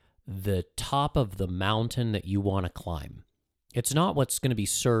like the top of the mountain that you want to climb. It's not what's going to be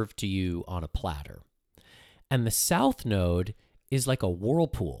served to you on a platter. And the South Node is like a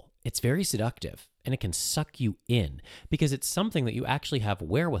whirlpool. It's very seductive and it can suck you in because it's something that you actually have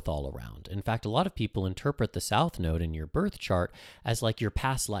wherewithal around. In fact, a lot of people interpret the South Node in your birth chart as like your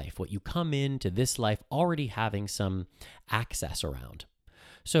past life, what you come into this life already having some access around.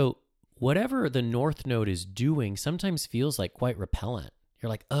 So whatever the North Node is doing sometimes feels like quite repellent. You're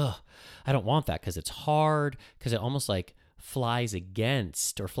like, ugh, I don't want that because it's hard, because it almost like flies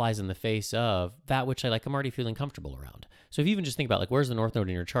against or flies in the face of that which I'm already feeling comfortable around. So if you even just think about where's the North Node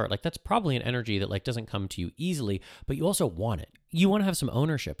in your chart, that's probably an energy that doesn't come to you easily, but you also want it. You want to have some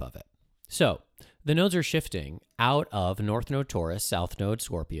ownership of it. So the nodes are shifting out of North Node Taurus, South Node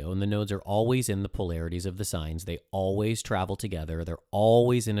Scorpio, and the nodes are always in the polarities of the signs. They always travel together. They're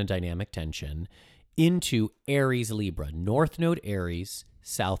always in a dynamic tension into Aries Libra, North Node Aries,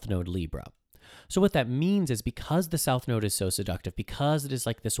 South Node Libra. So what that means is because the South Node is so seductive, because it is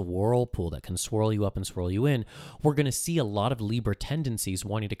like this whirlpool that can swirl you up and swirl you in, we're going to see a lot of Libra tendencies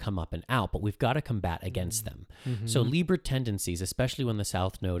wanting to come up and out, but we've got to combat against them. Mm-hmm. So Libra tendencies, especially when the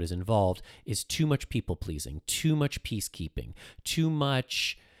South Node is involved, is too much people-pleasing, too much peacekeeping, too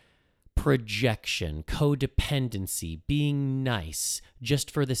much projection, codependency, being nice just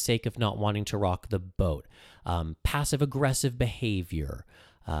for the sake of not wanting to rock the boat, passive-aggressive behavior.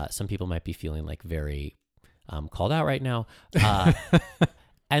 Some people might be feeling very called out right now.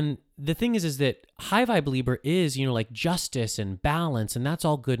 And the thing is that high vibe Libra is, justice and balance, and that's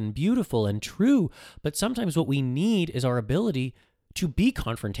all good and beautiful and true. But sometimes what we need is our ability to be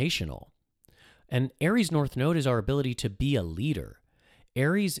confrontational. And Aries North Node is our ability to be a leader.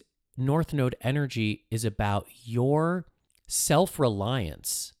 Aries North Node energy is about your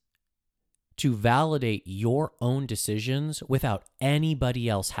self-reliance to validate your own decisions without anybody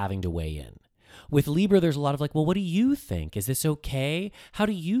else having to weigh in. With Libra, there's a lot of well, what do you think? Is this okay? How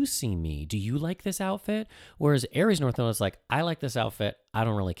do you see me? Do you like this outfit? Whereas Aries North Node is I like this outfit. I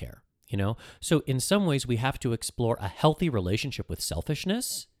don't really care, So in some ways, we have to explore a healthy relationship with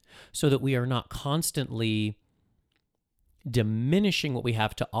selfishness so that we are not constantly diminishing what we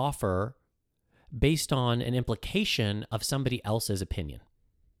have to offer based on an implication of somebody else's opinion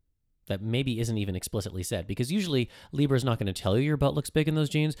that maybe isn't even explicitly said, because usually Libra is not going to tell you your butt looks big in those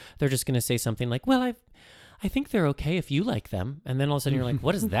jeans. They're just going to say something well, I think they're okay if you like them. And then all of a sudden you're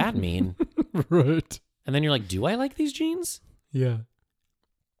what does that mean? Right. And then you're do I like these jeans? Yeah.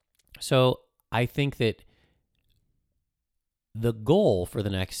 So I think that the goal for the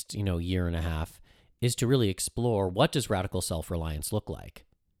next, year and a half is to really explore, what does radical self-reliance look like?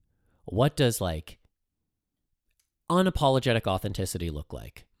 What does unapologetic authenticity look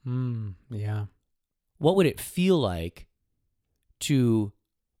like? Yeah. What would it feel like to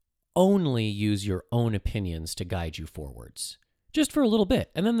only use your own opinions to guide you forwards? Just for a little bit,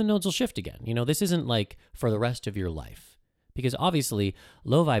 and then the nodes will shift again. This isn't for the rest of your life. Because obviously,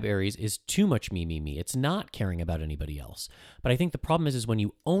 low vibe Aries is too much me, me, me. It's not caring about anybody else. But I think the problem is when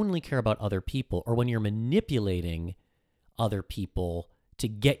you only care about other people, or when you're manipulating other people to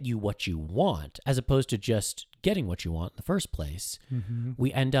get you what you want, as opposed to just getting what you want in the first place,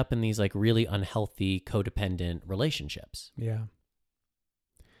 we end up in these really unhealthy, codependent relationships. Yeah.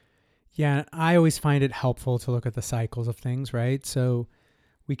 Yeah, I always find it helpful to look at the cycles of things, right? So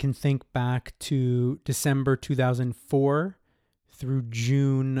we can think back to December 2004 through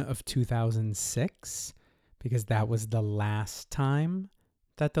June of 2006, because that was the last time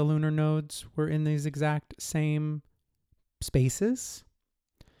that the lunar nodes were in these exact same spaces.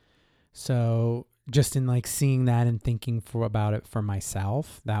 So just in seeing that and thinking about it for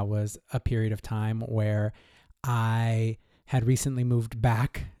myself, that was a period of time where I had recently moved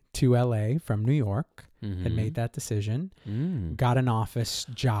back to LA from New York, had made that decision, got an office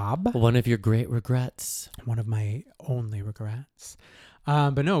job. One of your great regrets. One of my only regrets.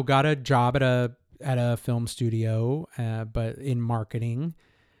 But no, got a job at a film studio, but in marketing.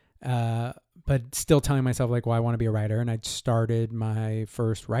 But still telling myself like, well, I want to be a writer. And I started my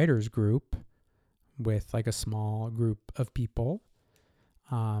first writers group with like a small group of people,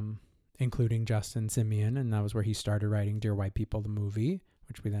 including Justin Simeon. And that was where he started writing Dear White People, the movie,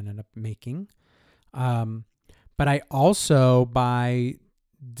 which we then ended up making. But I also by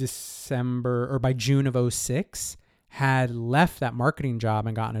June of '06 had left that marketing job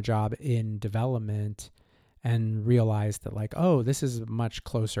and gotten a job in development and realized that like, oh, this is a much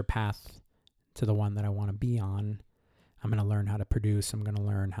closer path to the one that I want to be on. I'm going to learn how to produce. I'm going to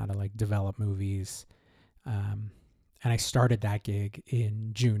learn how to like develop movies. And I started that gig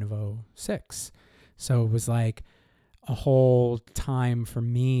in June of '06. So it was like a whole time for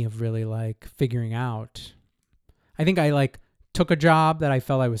me of really like figuring out. I think I like took a job that I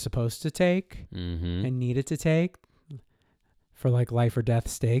felt I was supposed to take and needed to take for like life or death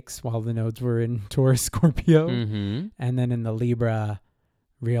stakes while the nodes were in Taurus, Scorpio. And then in the Libra,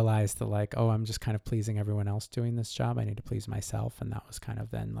 realized that like, oh, I'm just kind of pleasing everyone else doing this job. I need to please myself. And that was kind of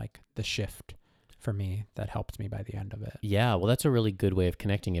then like the shift for me that helped me by the end of it. Yeah, well, that's a really good way of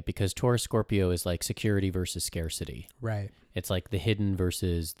connecting it because Taurus Scorpio is like security versus scarcity. Right. It's like the hidden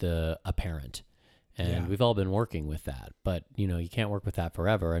versus the apparent. And we've all been working with that. But, you know, you can't work with that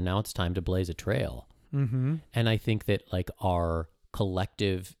forever. And now it's time to blaze a trail. And I think that like our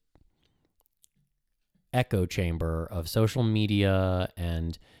collective echo chamber of social media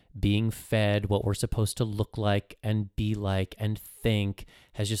and being fed what we're supposed to look like and be like and think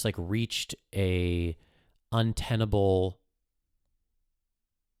has just like reached a untenable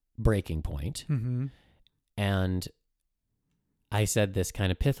breaking point. And I said this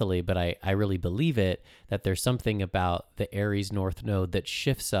kind of pithily, but I really believe it, that there's something about the Aries North Node that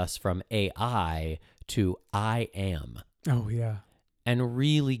shifts us from AI to I am. Oh, yeah. And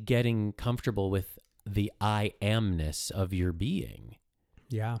really getting comfortable with the I amness of your being.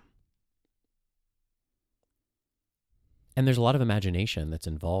 Yeah. And there's a lot of imagination that's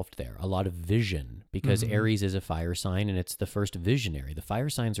involved there, a lot of vision, because Aries is a fire sign and it's the first visionary. The fire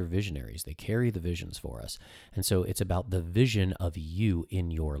signs are visionaries. They carry the visions for us. And so it's about the vision of you in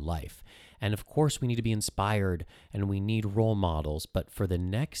your life. And of course, we need to be inspired and we need role models. But for the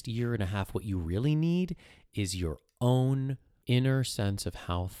next year and a half, what you really need is your own inner sense of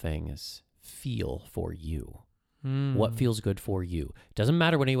how things feel for you. What feels good for you. Doesn't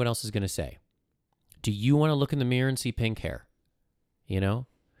matter what anyone else is going to say. Do you want to look in the mirror and see pink hair? You know?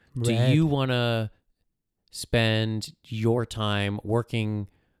 Red. Do you want to spend your time working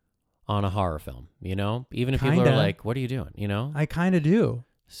on a horror film? You know? Even if people Kinda. are like, what are you doing? You know? I kind of do.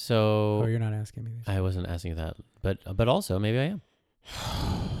 So Oh, you're not asking me this. I wasn't asking you that. But also, maybe I am.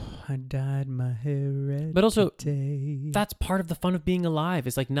 I dyed my hair red. But also, today. that's part of the fun of being alive.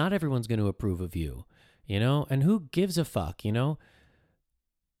 It's like not everyone's going to approve of you. You know? And who gives a fuck? You know?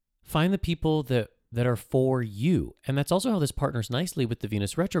 Find the people that are for you. And that's also how this partners nicely with the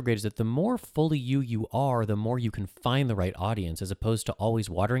Venus retrograde, is that the more fully you are, the more you can find the right audience, as opposed to always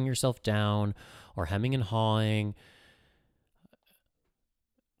watering yourself down or hemming and hawing.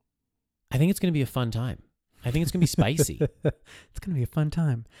 I think it's going to be a fun time. I think it's going to be spicy. It's going to be a fun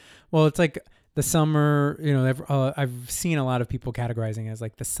time. Well, it's like the summer, you know, I've seen a lot of people categorizing it as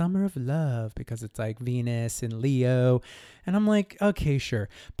like the summer of love because it's like Venus and Leo. And I'm like, okay, sure.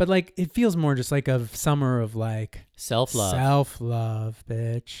 But like, it feels more just like a summer of like Self-love. Self-love,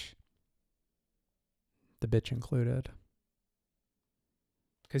 bitch. The bitch included.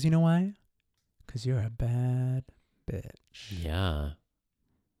 Because you know why? Because you're a bad bitch. Yeah.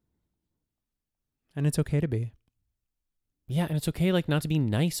 And it's okay to be. Yeah, and it's okay like not to be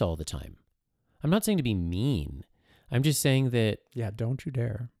nice all the time. I'm not saying to be mean. I'm just saying that Yeah, don't you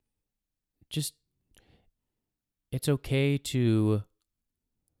dare. just it's okay to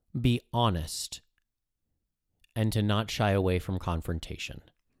be honest and to not shy away from confrontation.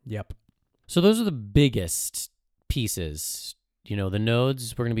 Yep. So those are the biggest pieces. You know, the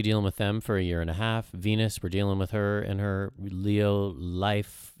nodes, we're going to be dealing with them for a year and a half. Venus, we're dealing with her and her Leo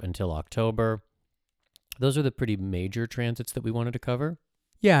life until October. Those are the pretty major transits that we wanted to cover.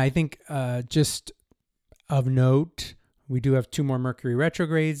 Yeah, I think just of note, we do have 2 more Mercury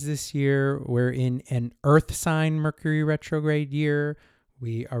retrogrades this year. We're in an Earth sign Mercury retrograde year.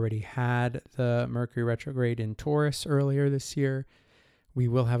 We already had the Mercury retrograde in Taurus earlier this year. We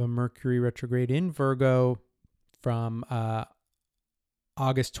will have a Mercury retrograde in Virgo from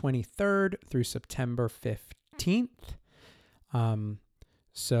August 23rd through September 15th.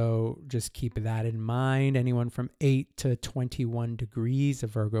 So just keep that in mind. Anyone from 8 to 21 degrees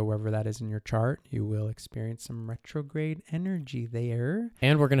of Virgo, wherever that is in your chart, you will experience some retrograde energy there.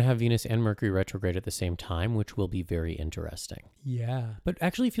 And we're going to have Venus and Mercury retrograde at the same time, which will be very interesting. Yeah. But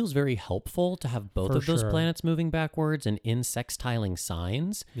actually feels very helpful to have both For of those sure. planets moving backwards and in sextiling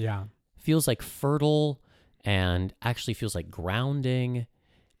signs. Yeah. Feels like fertile and actually feels like grounding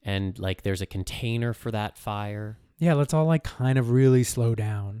and like there's a container for that fire. Yeah, let's all like kind of really slow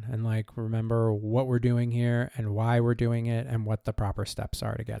down and like remember what we're doing here and why we're doing it and what the proper steps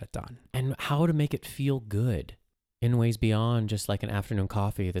are to get it done. And how to make it feel good in ways beyond just like an afternoon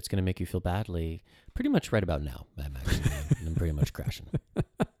coffee that's going to make you feel badly. Pretty much right about now, I'm actually I'm pretty much crashing.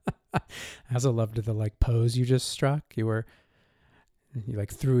 I also loved the like pose you just struck. You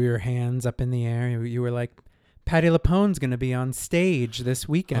like threw your hands up in the air. You were like, Patti LuPone's going to be on stage this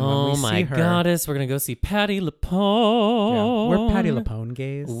weekend when we see her. Oh my goddess, we're going to go see Patti LuPone. Yeah, we're Patti LuPone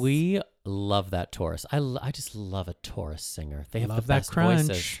gays. We love that Taurus. I just love a Taurus singer. They have Love the that best crunch.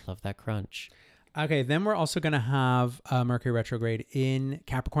 voices. Love that crunch. Okay, then we're also going to have Mercury retrograde in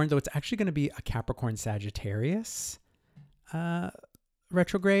Capricorn, though it's actually going to be a Capricorn Sagittarius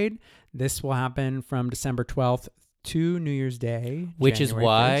retrograde. This will happen from December 12th to New Year's Day, Which is January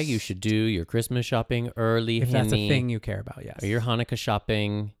why 1st. you should do your Christmas shopping early, If that's a Henny, thing you care about, yes. or your Hanukkah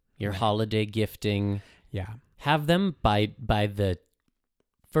shopping, your Right. holiday gifting. Yeah. Have them by the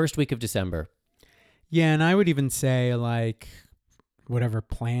first week of December. Yeah, and I would even say like whatever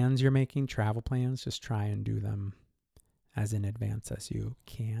plans you're making, travel plans, just try and do them as in advance as you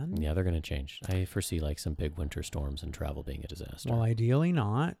can. Yeah, they're going to change. I foresee like some big winter storms and travel being a disaster. Well, ideally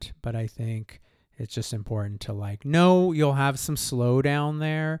not, but I think it's just important to like know you'll have some slowdown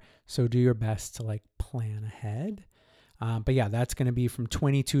there. So do your best to like plan ahead. But yeah, that's going to be from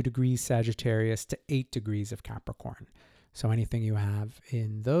 22 degrees Sagittarius to 8 degrees of Capricorn. So anything you have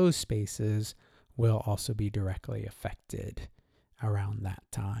in those spaces will also be directly affected around that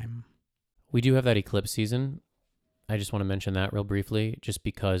time. We do have that eclipse season. I just want to mention that real briefly, just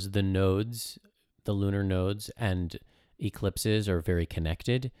because the nodes, the lunar nodes and eclipses are very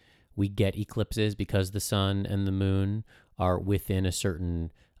connected. We get eclipses because the sun and the moon are within a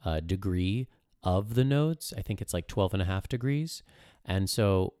certain degree of the nodes. I think it's like 12.5 degrees. And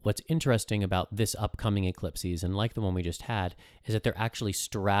so what's interesting about this upcoming eclipse season, like the one we just had, is that they're actually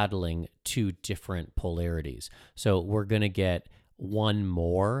straddling two different polarities. So we're going to get one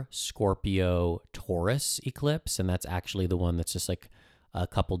more Scorpio Taurus eclipse, and that's actually the one that's just like a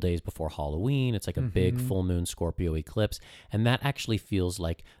couple days before Halloween. It's like a big full moon Scorpio eclipse, and that actually feels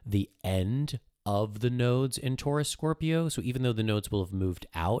like the end of the nodes in Taurus Scorpio. So even though the nodes will have moved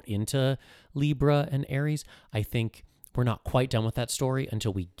out into Libra and Aries, I think we're not quite done with that story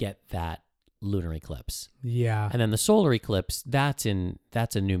until we get that lunar eclipse. Yeah. And then the solar eclipse, that's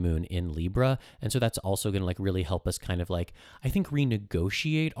a new moon in Libra. And so that's also going to like really help us kind of like, I think,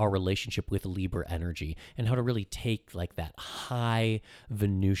 renegotiate our relationship with Libra energy and how to really take like that high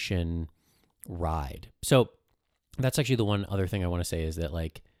Venusian ride. So that's actually the one other thing I want to say is that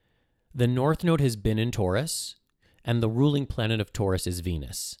like the North Node has been in Taurus and the ruling planet of Taurus is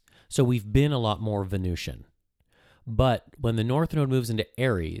Venus. So we've been a lot more Venusian. But when the North Node moves into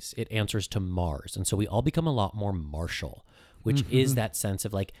Aries, it answers to Mars. And so we all become a lot more martial, which is that sense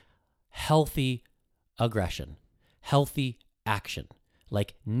of like healthy aggression, healthy action,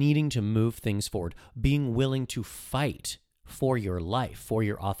 like needing to move things forward, being willing to fight for your life, for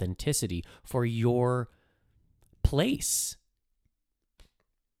your authenticity, for your place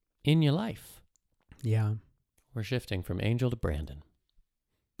in your life. Yeah. We're shifting from Angel to Brandon.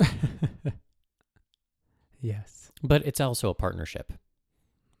 Yes. But it's also a partnership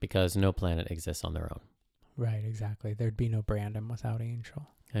because no planet exists on their own. Right, exactly. There'd be no Brandon without Angel.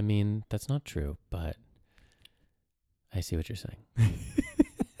 I mean, that's not true, but I see what you're saying.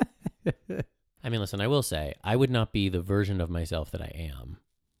 I mean, listen, I will say, I would not be the version of myself that I am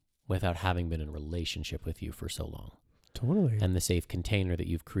without having been in a relationship with you for so long. Totally. And the safe container that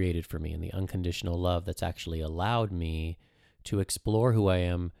you've created for me and the unconditional love that's actually allowed me to explore who I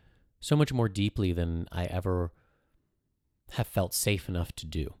am so much more deeply than I ever have felt safe enough to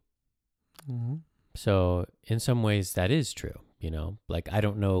do. Mm-hmm. So in some ways that is true, you know, like I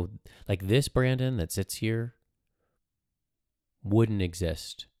don't know, like this Brandon that sits here wouldn't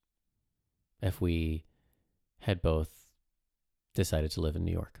exist if we had both decided to live in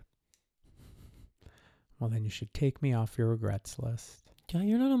New York. Well, then you should take me off your regrets list. Yeah,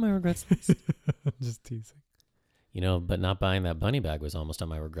 you're not on my regrets list. Just teasing. You know, but not buying that bunny bag was almost on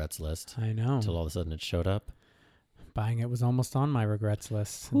my regrets list I know. until all of a sudden it showed up. Buying it was almost on my regrets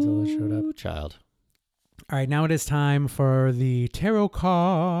list until it showed up. Ooh, child. All right, now it is time for the tarot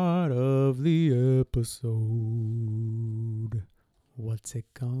card of the episode. What's it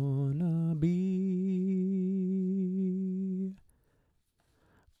gonna be?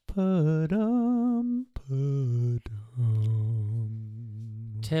 Padum, padum.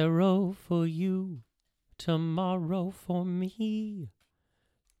 Tarot for you, tomorrow for me.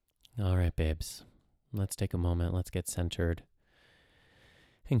 All right, babes. Let's take a moment. Let's get centered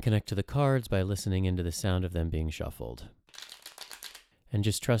and connect to the cards by listening into the sound of them being shuffled. And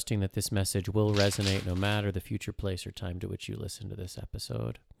just trusting that this message will resonate no matter the future place or time to which you listen to this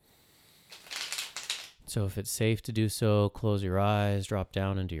episode. So if it's safe to do so, close your eyes, drop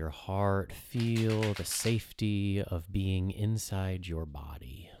down into your heart, feel the safety of being inside your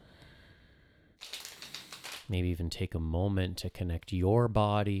body. Maybe even take a moment to connect your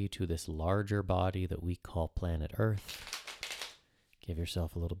body to this larger body that we call planet Earth. Give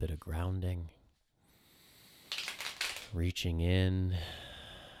yourself a little bit of grounding. Reaching in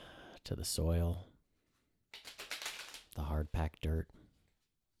to the soil, the hard-packed dirt,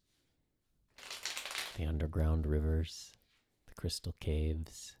 the underground rivers, the crystal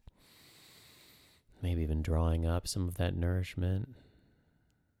caves. Maybe even drawing up some of that nourishment.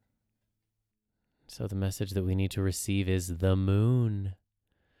 So the message that we need to receive is the moon.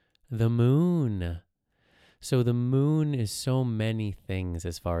 The moon. So the moon is so many things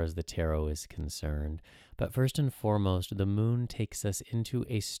as far as the tarot is concerned. But first and foremost, the moon takes us into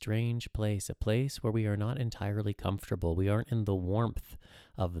a strange place, a place where we are not entirely comfortable. We aren't in the warmth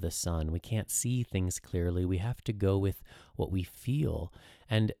of the sun. We can't see things clearly. We have to go with what we feel.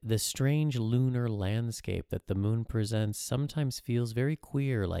 And the strange lunar landscape that the moon presents sometimes feels very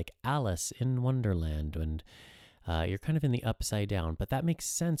queer, like Alice in Wonderland, and you're kind of in the upside down, but that makes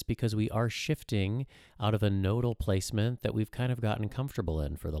sense because we are shifting out of a nodal placement that we've kind of gotten comfortable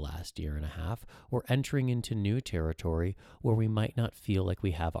in for the last year and a half. We're entering into new territory where we might not feel like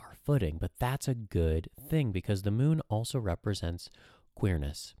we have our footing, but that's a good thing because the moon also represents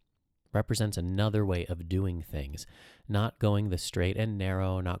queerness, represents another way of doing things, not going the straight and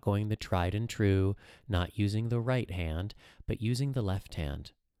narrow, not going the tried and true, not using the right hand, but using the left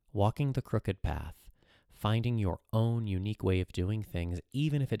hand, walking the crooked path. Finding your own unique way of doing things,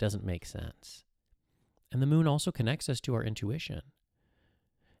 even if it doesn't make sense. And the moon also connects us to our intuition.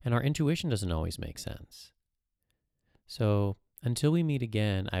 And our intuition doesn't always make sense. So until we meet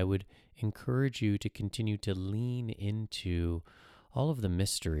again, I would encourage you to continue to lean into all of the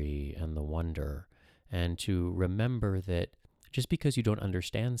mystery and the wonder, and to remember that just because you don't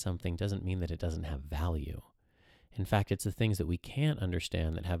understand something doesn't mean that it doesn't have value. In fact, it's the things that we can't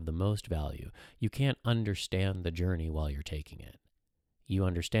understand that have the most value. You can't understand the journey while you're taking it. You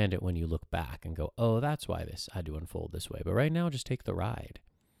understand it when you look back and go, oh, that's why this had to unfold this way. But right now, just take the ride.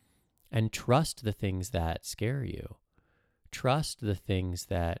 And trust the things that scare you. Trust the things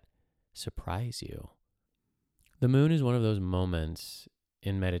that surprise you. The moon is one of those moments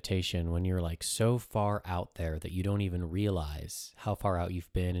in meditation when you're like so far out there that you don't even realize how far out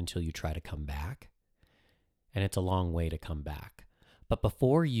you've been until you try to come back. And it's a long way to come back. But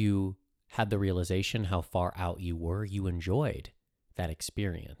before you had the realization how far out you were, you enjoyed that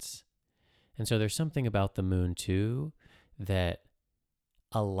experience. And so there's something about the moon too that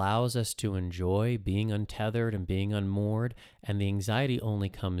allows us to enjoy being untethered and being unmoored. And the anxiety only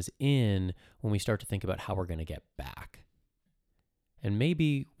comes in when we start to think about how we're going to get back. And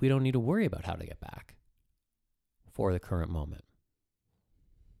maybe we don't need to worry about how to get back for the current moment.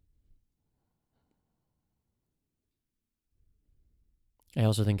 I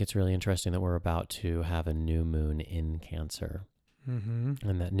also think it's really interesting that we're about to have a new moon in Cancer. Mm-hmm.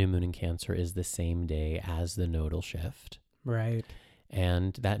 And that new moon in Cancer is the same day as the nodal shift. Right.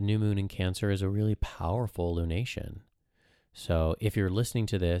 And that new moon in Cancer is a really powerful lunation. So if you're listening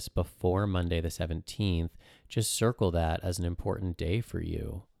to this before Monday the 17th, just circle that as an important day for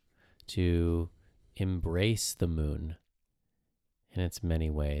you to embrace the moon in its many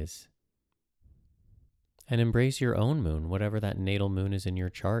ways. And embrace your own moon. Whatever that natal moon is in your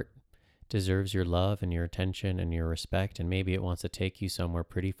chart deserves your love and your attention and your respect. And maybe it wants to take you somewhere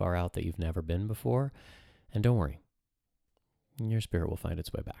pretty far out that you've never been before. And don't worry, your spirit will find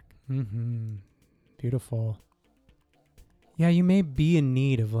its way back. Mm-hmm. Beautiful. Yeah, you may be in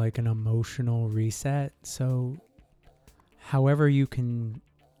need of like an emotional reset. So however you can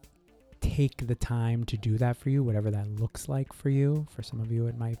take the time to do that for you, whatever that looks like for you. For some of you,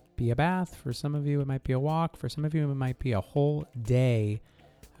 it might be a bath. For some of you, it might be a walk. For some of you, it might be a whole day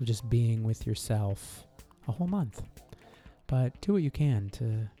of just being with yourself, a whole month. But do what you can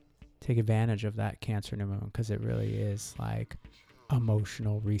to take advantage of that Cancer new moon, because it really is like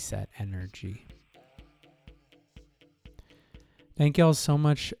emotional reset energy. Thank y'all so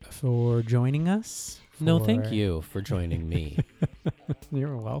much for joining us. No, thank you for joining me.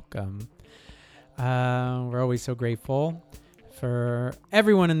 You're welcome. We're always so grateful for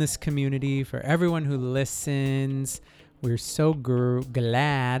everyone in this community, for everyone who listens. We're so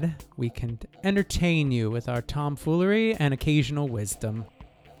glad we can entertain you with our tomfoolery and occasional wisdom.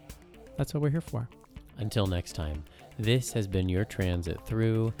 That's what we're here for. Until next time, this has been your transit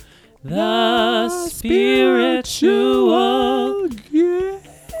through the spiritual. Yeah.